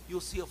sudden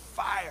you'll see a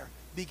fire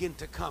begin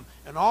to come.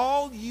 And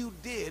all you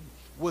did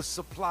was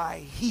supply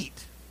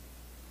heat.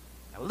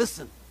 Now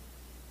listen,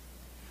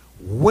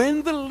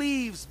 when the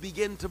leaves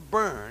begin to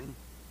burn,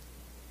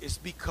 it's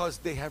because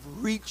they have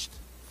reached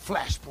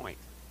flash point.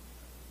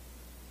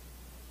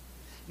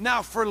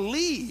 Now for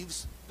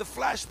leaves, the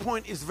flash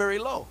point is very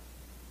low.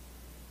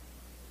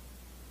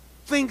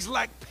 Things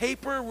like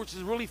paper, which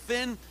is really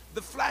thin,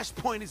 the flash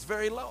point is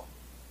very low.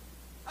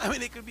 I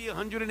mean, it could be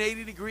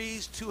 180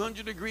 degrees,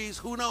 200 degrees,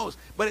 who knows?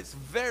 But it's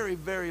very,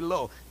 very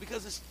low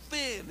because it's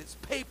thin, it's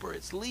paper,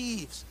 it's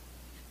leaves.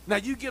 Now,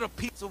 you get a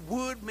piece of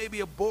wood, maybe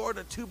a board,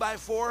 a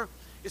 2x4,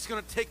 it's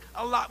going to take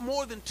a lot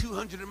more than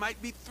 200. It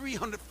might be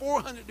 300,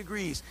 400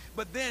 degrees.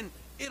 But then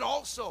it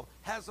also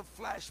has a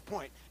flash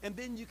point. And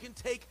then you can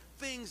take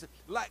things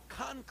like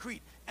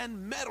concrete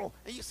and metal,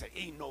 and you say,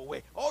 ain't no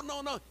way. Oh,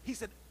 no, no. He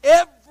said,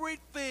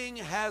 everything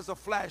has a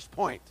flash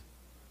point.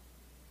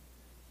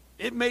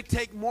 It may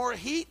take more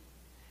heat,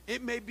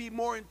 it may be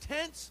more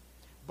intense,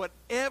 but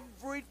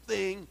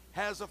everything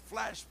has a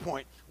flash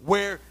point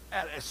where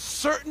at a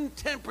certain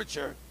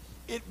temperature,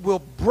 it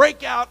will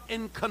break out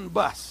and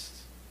combust.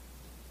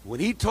 When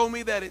he told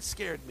me that, it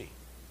scared me.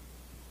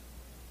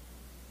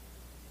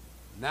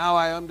 Now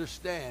I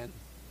understand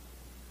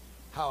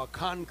how a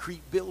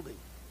concrete building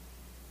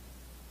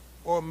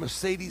or a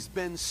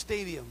Mercedes-Benz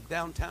Stadium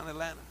downtown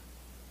Atlanta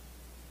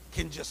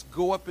can just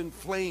go up in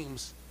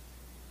flames,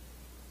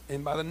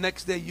 and by the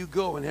next day you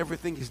go and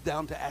everything is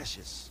down to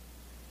ashes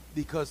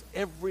because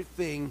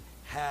everything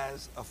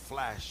has a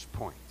flash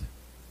point.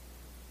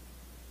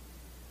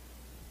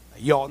 Now,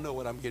 y'all know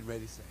what I'm getting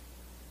ready to say.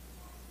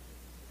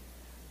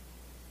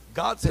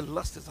 God said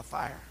lust is a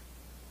fire.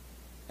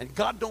 And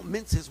God don't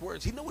mince his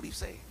words. He know what he's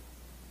saying.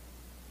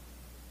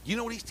 You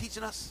know what he's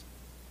teaching us?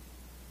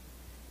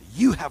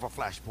 You have a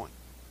flash point.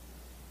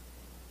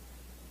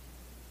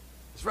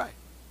 That's right.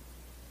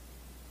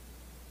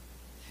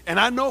 And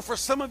I know for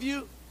some of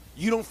you,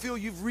 you don't feel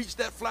you've reached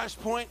that flash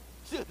point.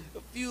 A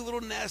few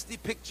little nasty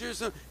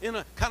pictures in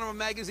a kind of a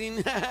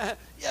magazine.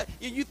 Yeah,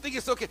 you think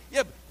it's okay.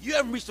 Yeah, but you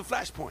haven't reached the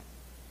flash point.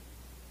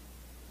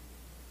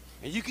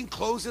 And you can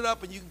close it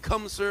up and you can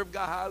come serve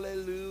God.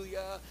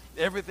 Hallelujah.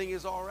 Everything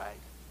is all right.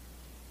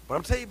 But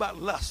I'm telling you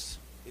about lust.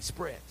 It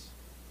spreads.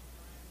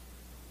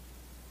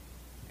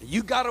 And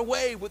you got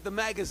away with the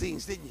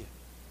magazines, didn't you?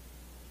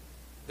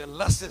 The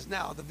lust is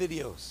now the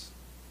videos.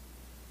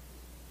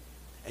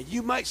 And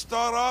you might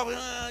start off,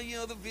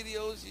 the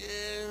videos,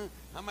 yeah.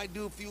 I might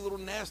do a few little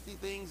nasty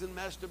things and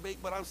masturbate,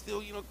 but I'm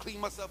still, clean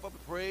myself up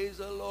and praise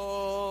the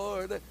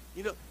Lord.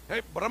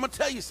 Hey, but I'm going to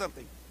tell you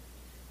something.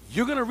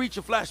 You're going to reach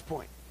a flash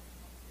point.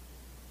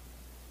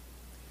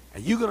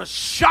 And you're going to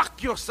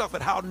shock yourself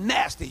at how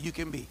nasty you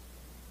can be.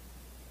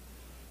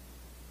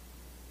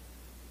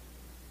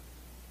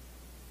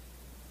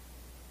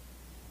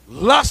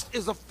 Lust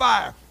is a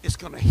fire. It's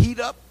going to heat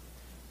up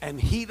and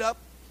heat up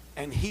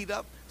and heat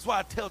up. That's why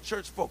I tell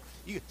church folk,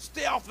 you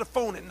stay off the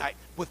phone at night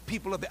with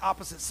people of the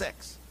opposite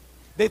sex.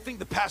 They think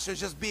the pastor is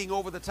just being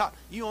over the top.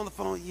 You on the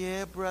phone,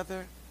 yeah,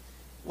 brother.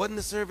 Wasn't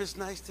the service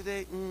nice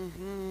today?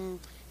 Mm-hmm.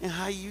 And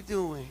how you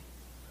doing?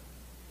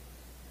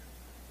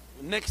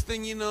 Next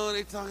thing you know,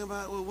 they talking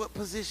about, well, what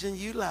position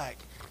you like?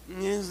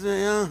 And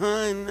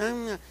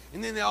then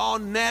they're all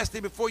nasty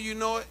before you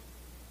know it.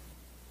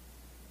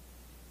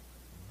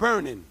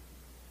 Burning.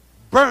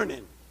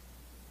 Burning.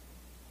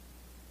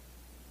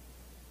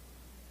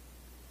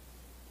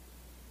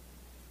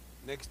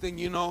 Next thing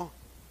you know,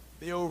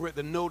 they're over at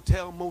the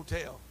no-tell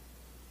motel.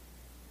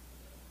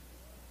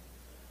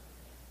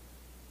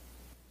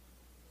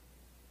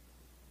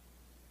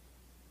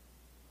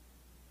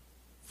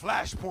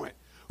 Flashpoint.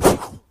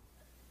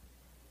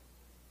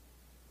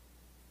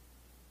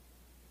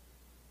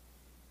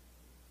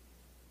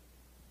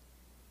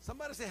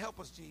 Somebody say, help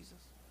us, Jesus.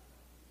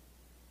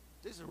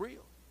 This is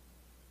real.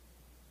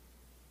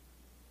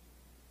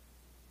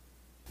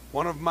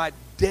 One of my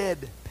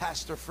dead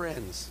pastor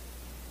friends,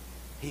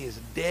 he is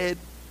dead,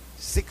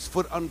 6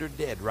 foot under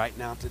dead right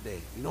now today.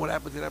 You know what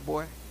happened to that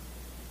boy?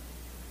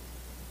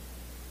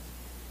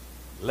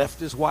 Left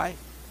his wife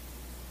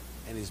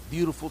and his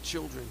beautiful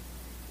children.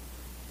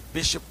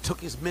 Bishop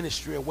took his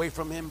ministry away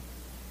from him,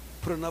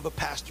 put another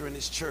pastor in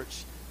his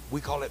church.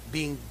 We call it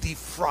being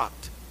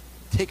defrocked,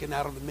 taken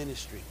out of the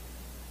ministry.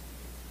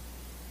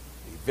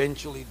 He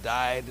eventually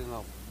died in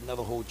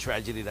another whole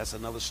tragedy. That's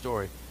another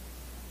story.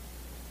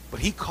 But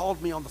he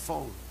called me on the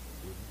phone.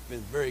 We've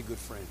been very good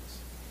friends.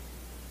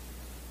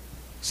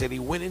 Said he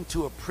went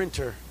into a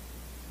printer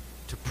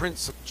to print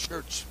some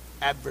church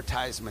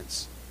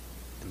advertisements,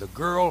 and the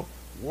girl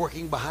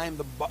working behind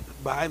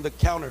the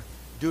counter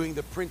doing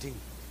the printing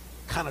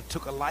kind of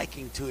took a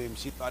liking to him.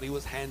 She thought he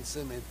was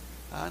handsome, and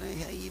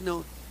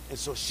and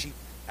so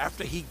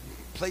after he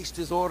placed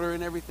his order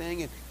and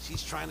everything, and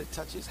she's trying to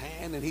touch his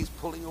hand, and he's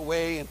pulling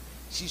away, and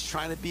she's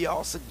trying to be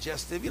all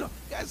suggestive.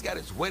 Guy's got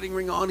his wedding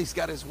ring on, he's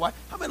got his wife.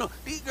 How many know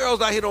these girls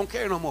out here don't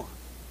care no more?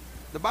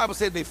 The Bible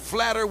said they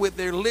flatter with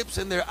their lips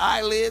and their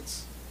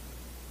eyelids.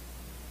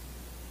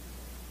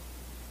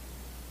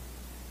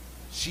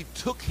 She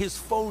took his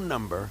phone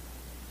number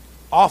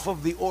off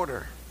of the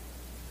order.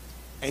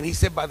 And he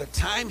said by the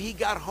time he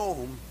got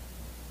home,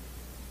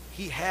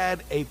 he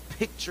had a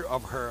picture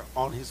of her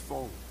on his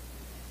phone.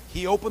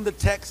 He opened the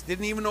text,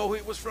 didn't even know who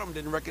it was from,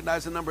 didn't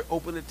recognize the number,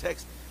 opened the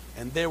text,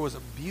 and there was a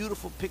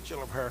beautiful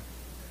picture of her.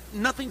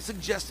 Nothing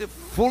suggestive,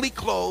 fully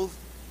clothed,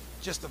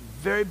 just a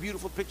very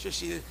beautiful picture.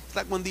 It's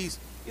like one of these,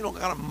 kind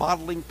of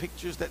modeling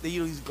pictures that they,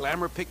 these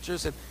glamour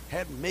pictures, and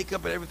had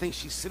makeup and everything.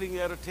 She's sitting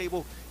at her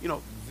table,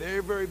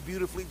 very, very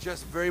beautifully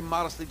dressed, very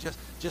modestly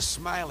just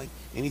smiling.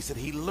 And he said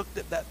he looked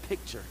at that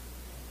picture,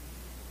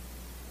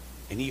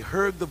 and he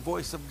heard the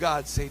voice of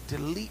God say,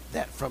 delete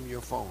that from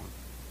your phone.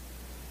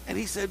 And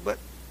he said, but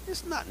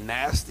it's not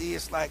nasty.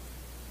 It's not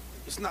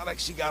like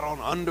she got on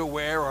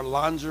underwear or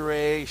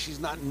lingerie. She's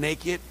not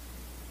naked.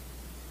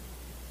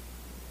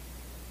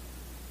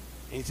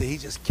 And he said he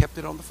just kept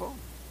it on the phone.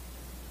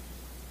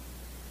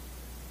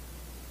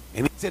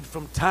 And he said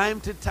from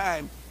time to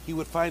time, he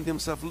would find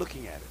himself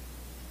looking at it,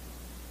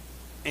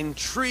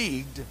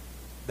 intrigued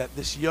that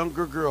this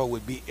younger girl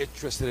would be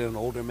interested in an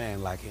older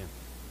man like him.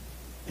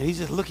 And he's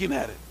just looking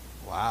at it.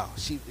 Wow,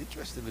 she's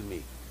interested in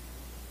me.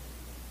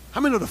 How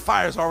many know the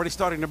fire's already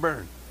starting to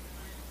burn?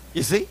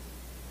 You see?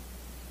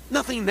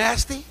 Nothing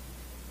nasty.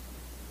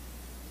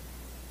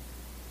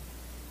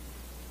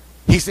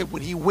 He said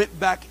when he went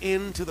back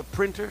into the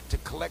printer to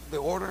collect the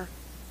order,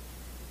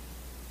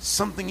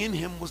 something in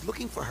him was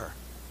looking for her.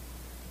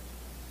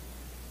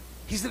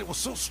 He said it was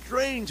so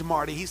strange,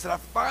 Marty. He said, I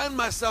find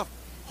myself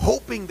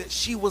hoping that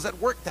she was at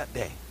work that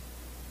day.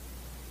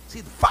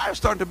 See, the fire's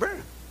starting to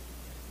burn.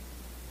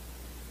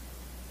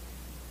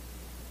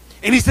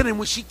 And he said, and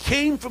when she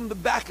came from the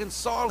back and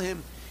saw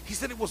him, he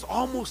said it was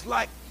almost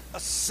like a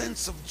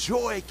sense of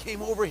joy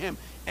came over him.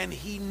 And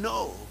he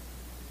knew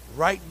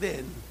right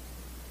then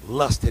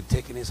lust had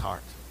taken his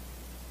heart.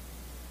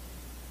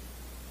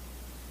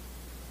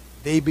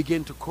 They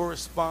began to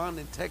correspond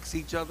and text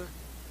each other.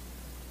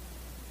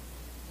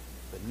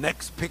 The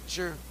next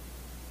picture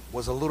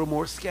was a little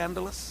more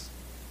scandalous,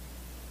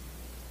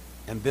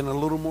 and then a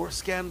little more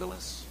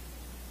scandalous.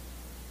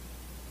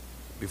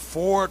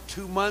 Before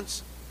 2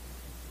 months,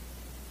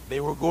 they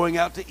were going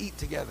out to eat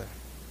together.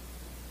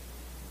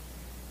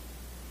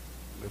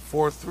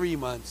 Before 3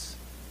 months,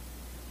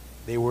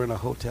 they were in a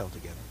hotel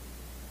together.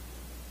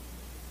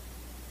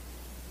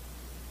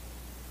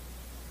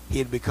 He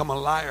had become a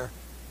liar.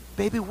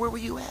 Baby, where were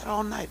you at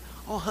all night?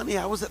 Oh, honey,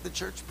 I was at the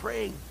church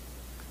praying.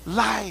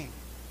 Lying.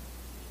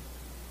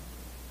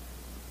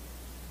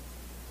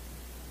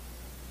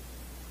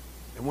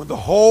 And when the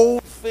whole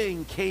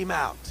thing came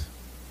out,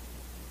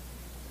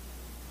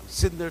 I'm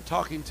sitting there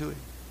talking to him.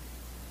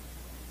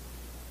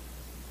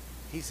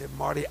 He said,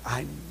 Marty,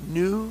 I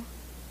knew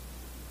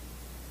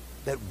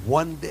that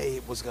one day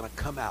it was going to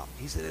come out.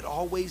 He said, it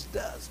always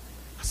does.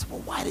 I said,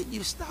 well, why didn't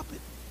you stop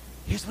it?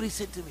 Here's what he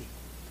said to me.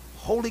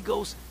 Holy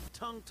Ghost,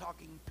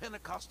 tongue-talking,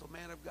 Pentecostal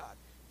man of God.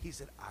 He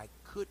said, I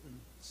couldn't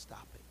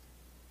stop it.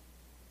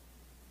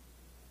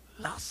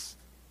 Lust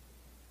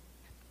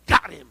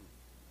got him.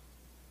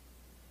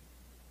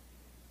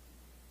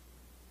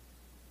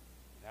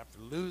 And after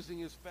losing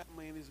his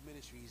family and his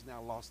ministry, he's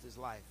now lost his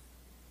life.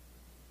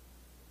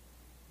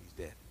 He's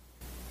dead.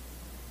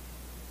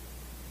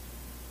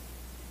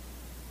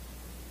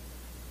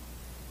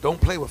 Don't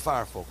play with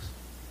fire, folks.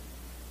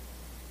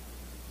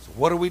 So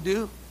what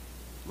do?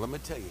 Let me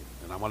tell you,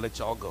 and I'm going to let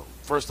y'all go.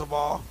 First of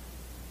all,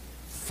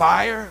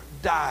 fire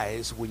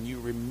dies when you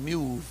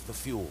remove the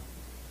fuel.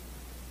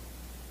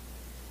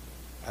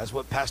 That's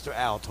what Pastor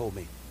Al told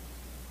me.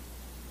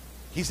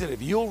 He said,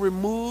 if you'll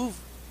remove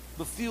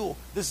the fuel,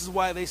 this is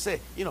why they say,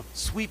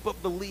 sweep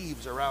up the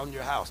leaves around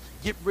your house.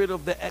 Get rid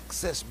of the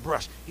excess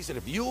brush. He said,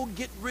 if you'll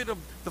get rid of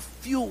the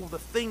fuel, the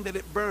thing that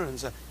it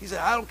burns, he said,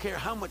 I don't care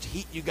how much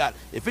heat you got.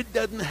 If it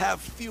doesn't have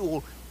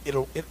fuel,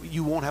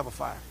 you won't have a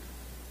fire.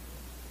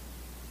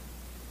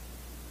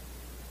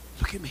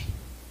 Look at me.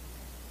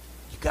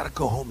 You got to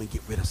go home and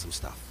get rid of some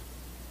stuff.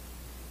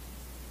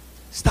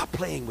 Stop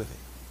playing with it.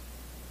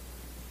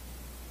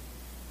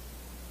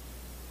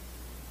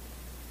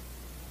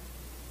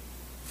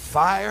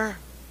 Fire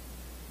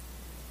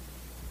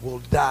will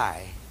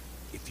die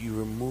if you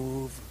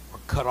remove or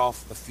cut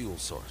off the fuel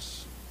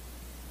source.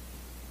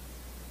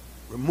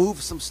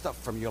 Remove some stuff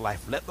from your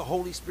life. Let the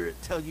Holy Spirit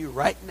tell you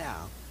right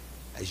now,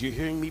 as you're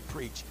hearing me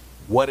preach,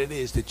 what it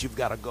is that you've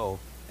got to go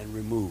and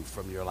remove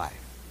from your life.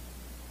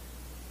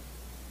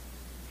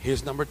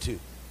 Here's number 2.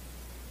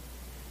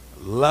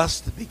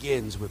 Lust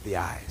begins with the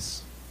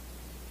eyes.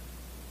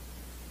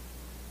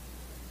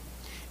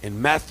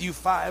 In Matthew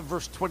 5,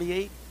 verse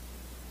 28,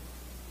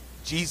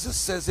 Jesus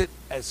says it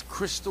as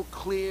crystal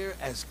clear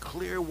as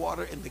clear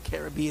water in the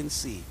Caribbean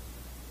Sea.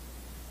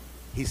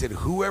 He said,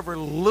 whoever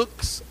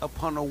looks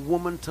upon a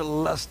woman to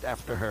lust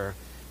after her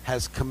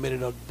has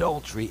committed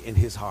adultery in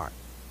his heart.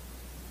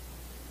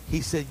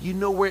 He said, you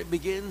know where it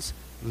begins?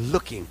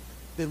 Looking.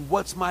 Then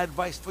what's my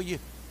advice for you?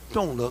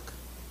 Don't look.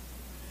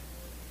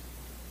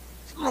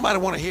 Nobody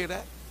want to hear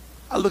that.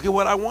 I look at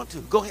what I want to.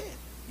 Go ahead.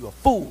 You're a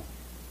fool.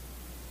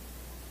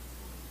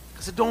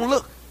 I said, don't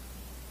look.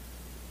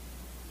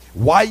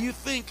 Why you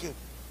think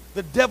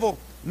the devil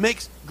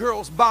makes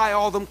girls buy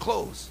all them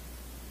clothes?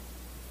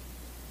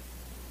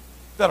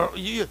 That are,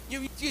 you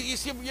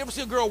ever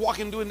see a girl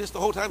walking doing this the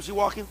whole time she's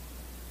walking?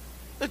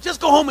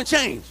 Just go home and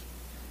change.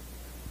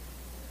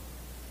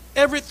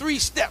 Every 3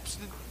 steps.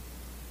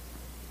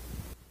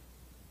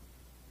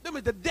 Them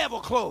is the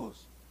devil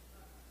clothes.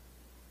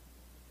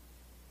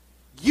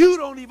 You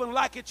don't even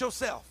like it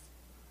yourself.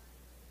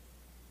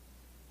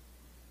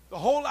 The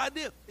whole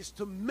idea is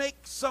to make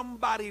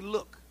somebody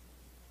look.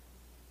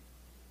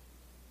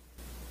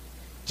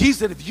 Jesus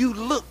said, if you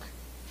look.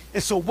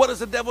 And so what does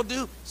the devil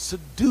do?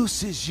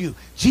 Seduces you.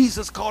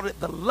 Jesus called it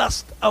the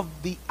lust of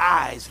the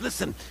eyes.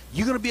 Listen,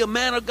 you're going to be a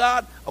man of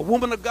God, a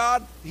woman of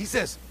God. He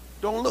says,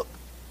 don't look.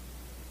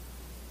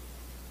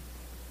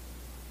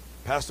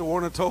 Pastor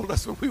Warner told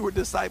us when we were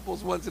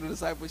disciples once in a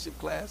discipleship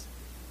class.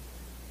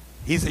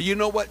 He said, you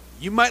know what?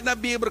 You might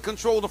not be able to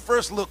control the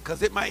first look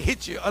because it might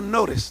hit you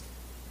unnoticed.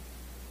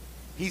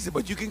 He said,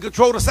 but you can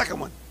control the second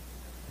one.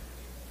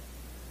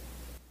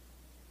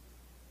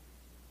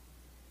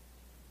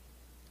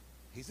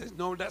 He says,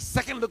 no, that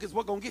second look is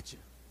what's going to get you.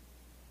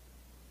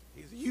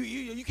 He said,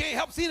 you can't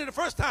help seeing it the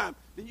first time.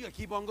 Then you got to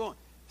keep on going.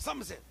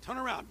 Somebody said, turn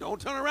around. Don't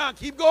turn around.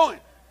 Keep going.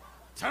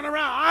 Turn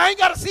around. I ain't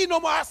got to see no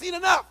more. I've seen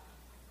enough.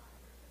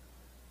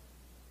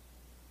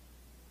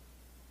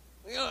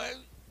 You know,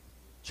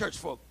 church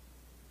folk.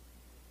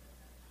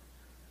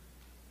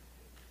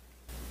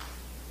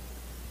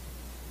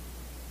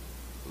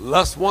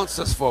 Lust wants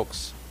us,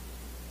 folks.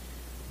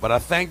 But I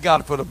thank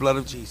God for the blood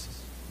of Jesus.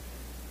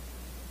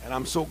 And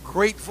I'm so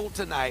grateful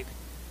tonight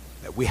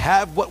that we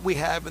have what we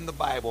have in the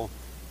Bible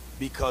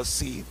because,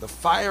 see, the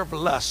fire of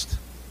lust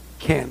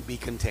can be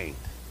contained.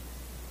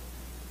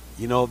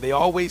 You know, they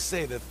always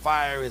say that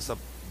fire is a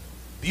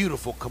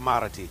beautiful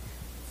commodity.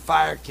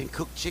 Fire can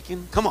cook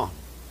chicken. Come on.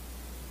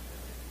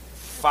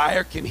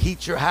 Fire can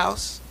heat your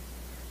house.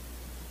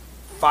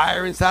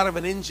 Fire inside of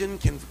an engine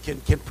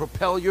can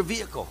propel your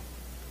vehicle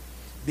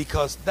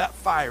because that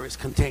fire is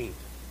contained.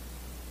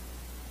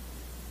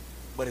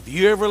 But if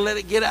you ever let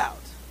it get out,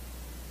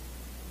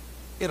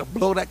 it'll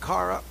blow that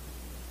car up.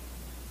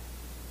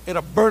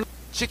 It'll burn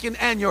chicken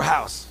and your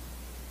house.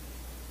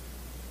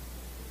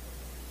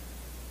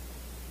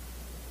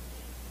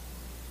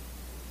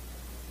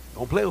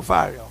 Don't play with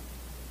fire, y'all.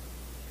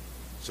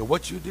 So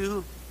what you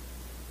do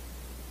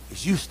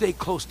is you stay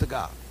close to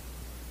God.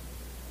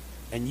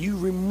 And you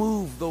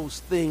remove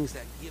those things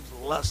that gives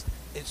lust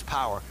its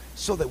power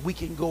so that we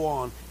can go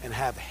on and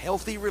have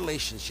healthy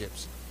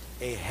relationships,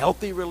 a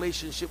healthy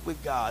relationship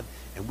with God,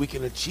 and we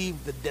can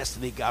achieve the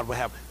destiny God will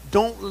have.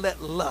 Don't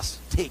let lust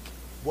take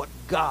what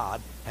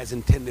God has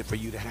intended for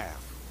you to have.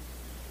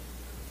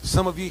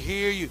 Some of you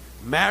here, you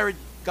married,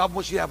 God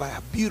wants you to have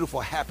a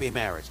beautiful, happy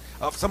marriage.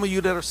 Some of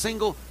you that are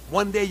single,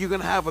 one day you're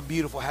going to have a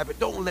beautiful, happy.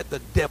 Don't let the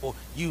devil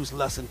use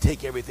lust and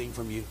take everything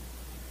from you.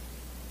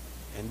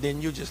 And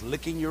then you're just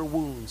licking your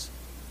wounds,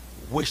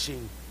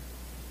 wishing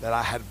that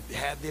I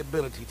had the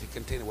ability to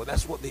continue. Well,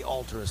 that's what the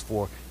altar is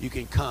for. You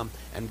can come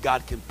and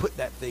God can put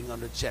that thing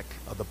under check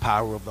of the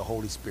power of the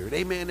Holy Spirit.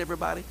 Amen,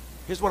 everybody?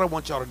 Here's what I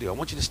want y'all to do. I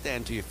want you to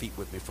stand to your feet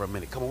with me for a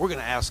minute. Come on, we're going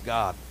to ask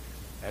God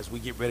as we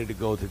get ready to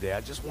go today.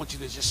 I just want you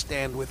to just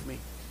stand with me.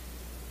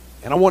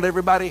 And I want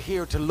everybody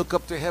here to look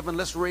up to heaven.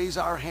 Let's raise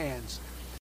our hands.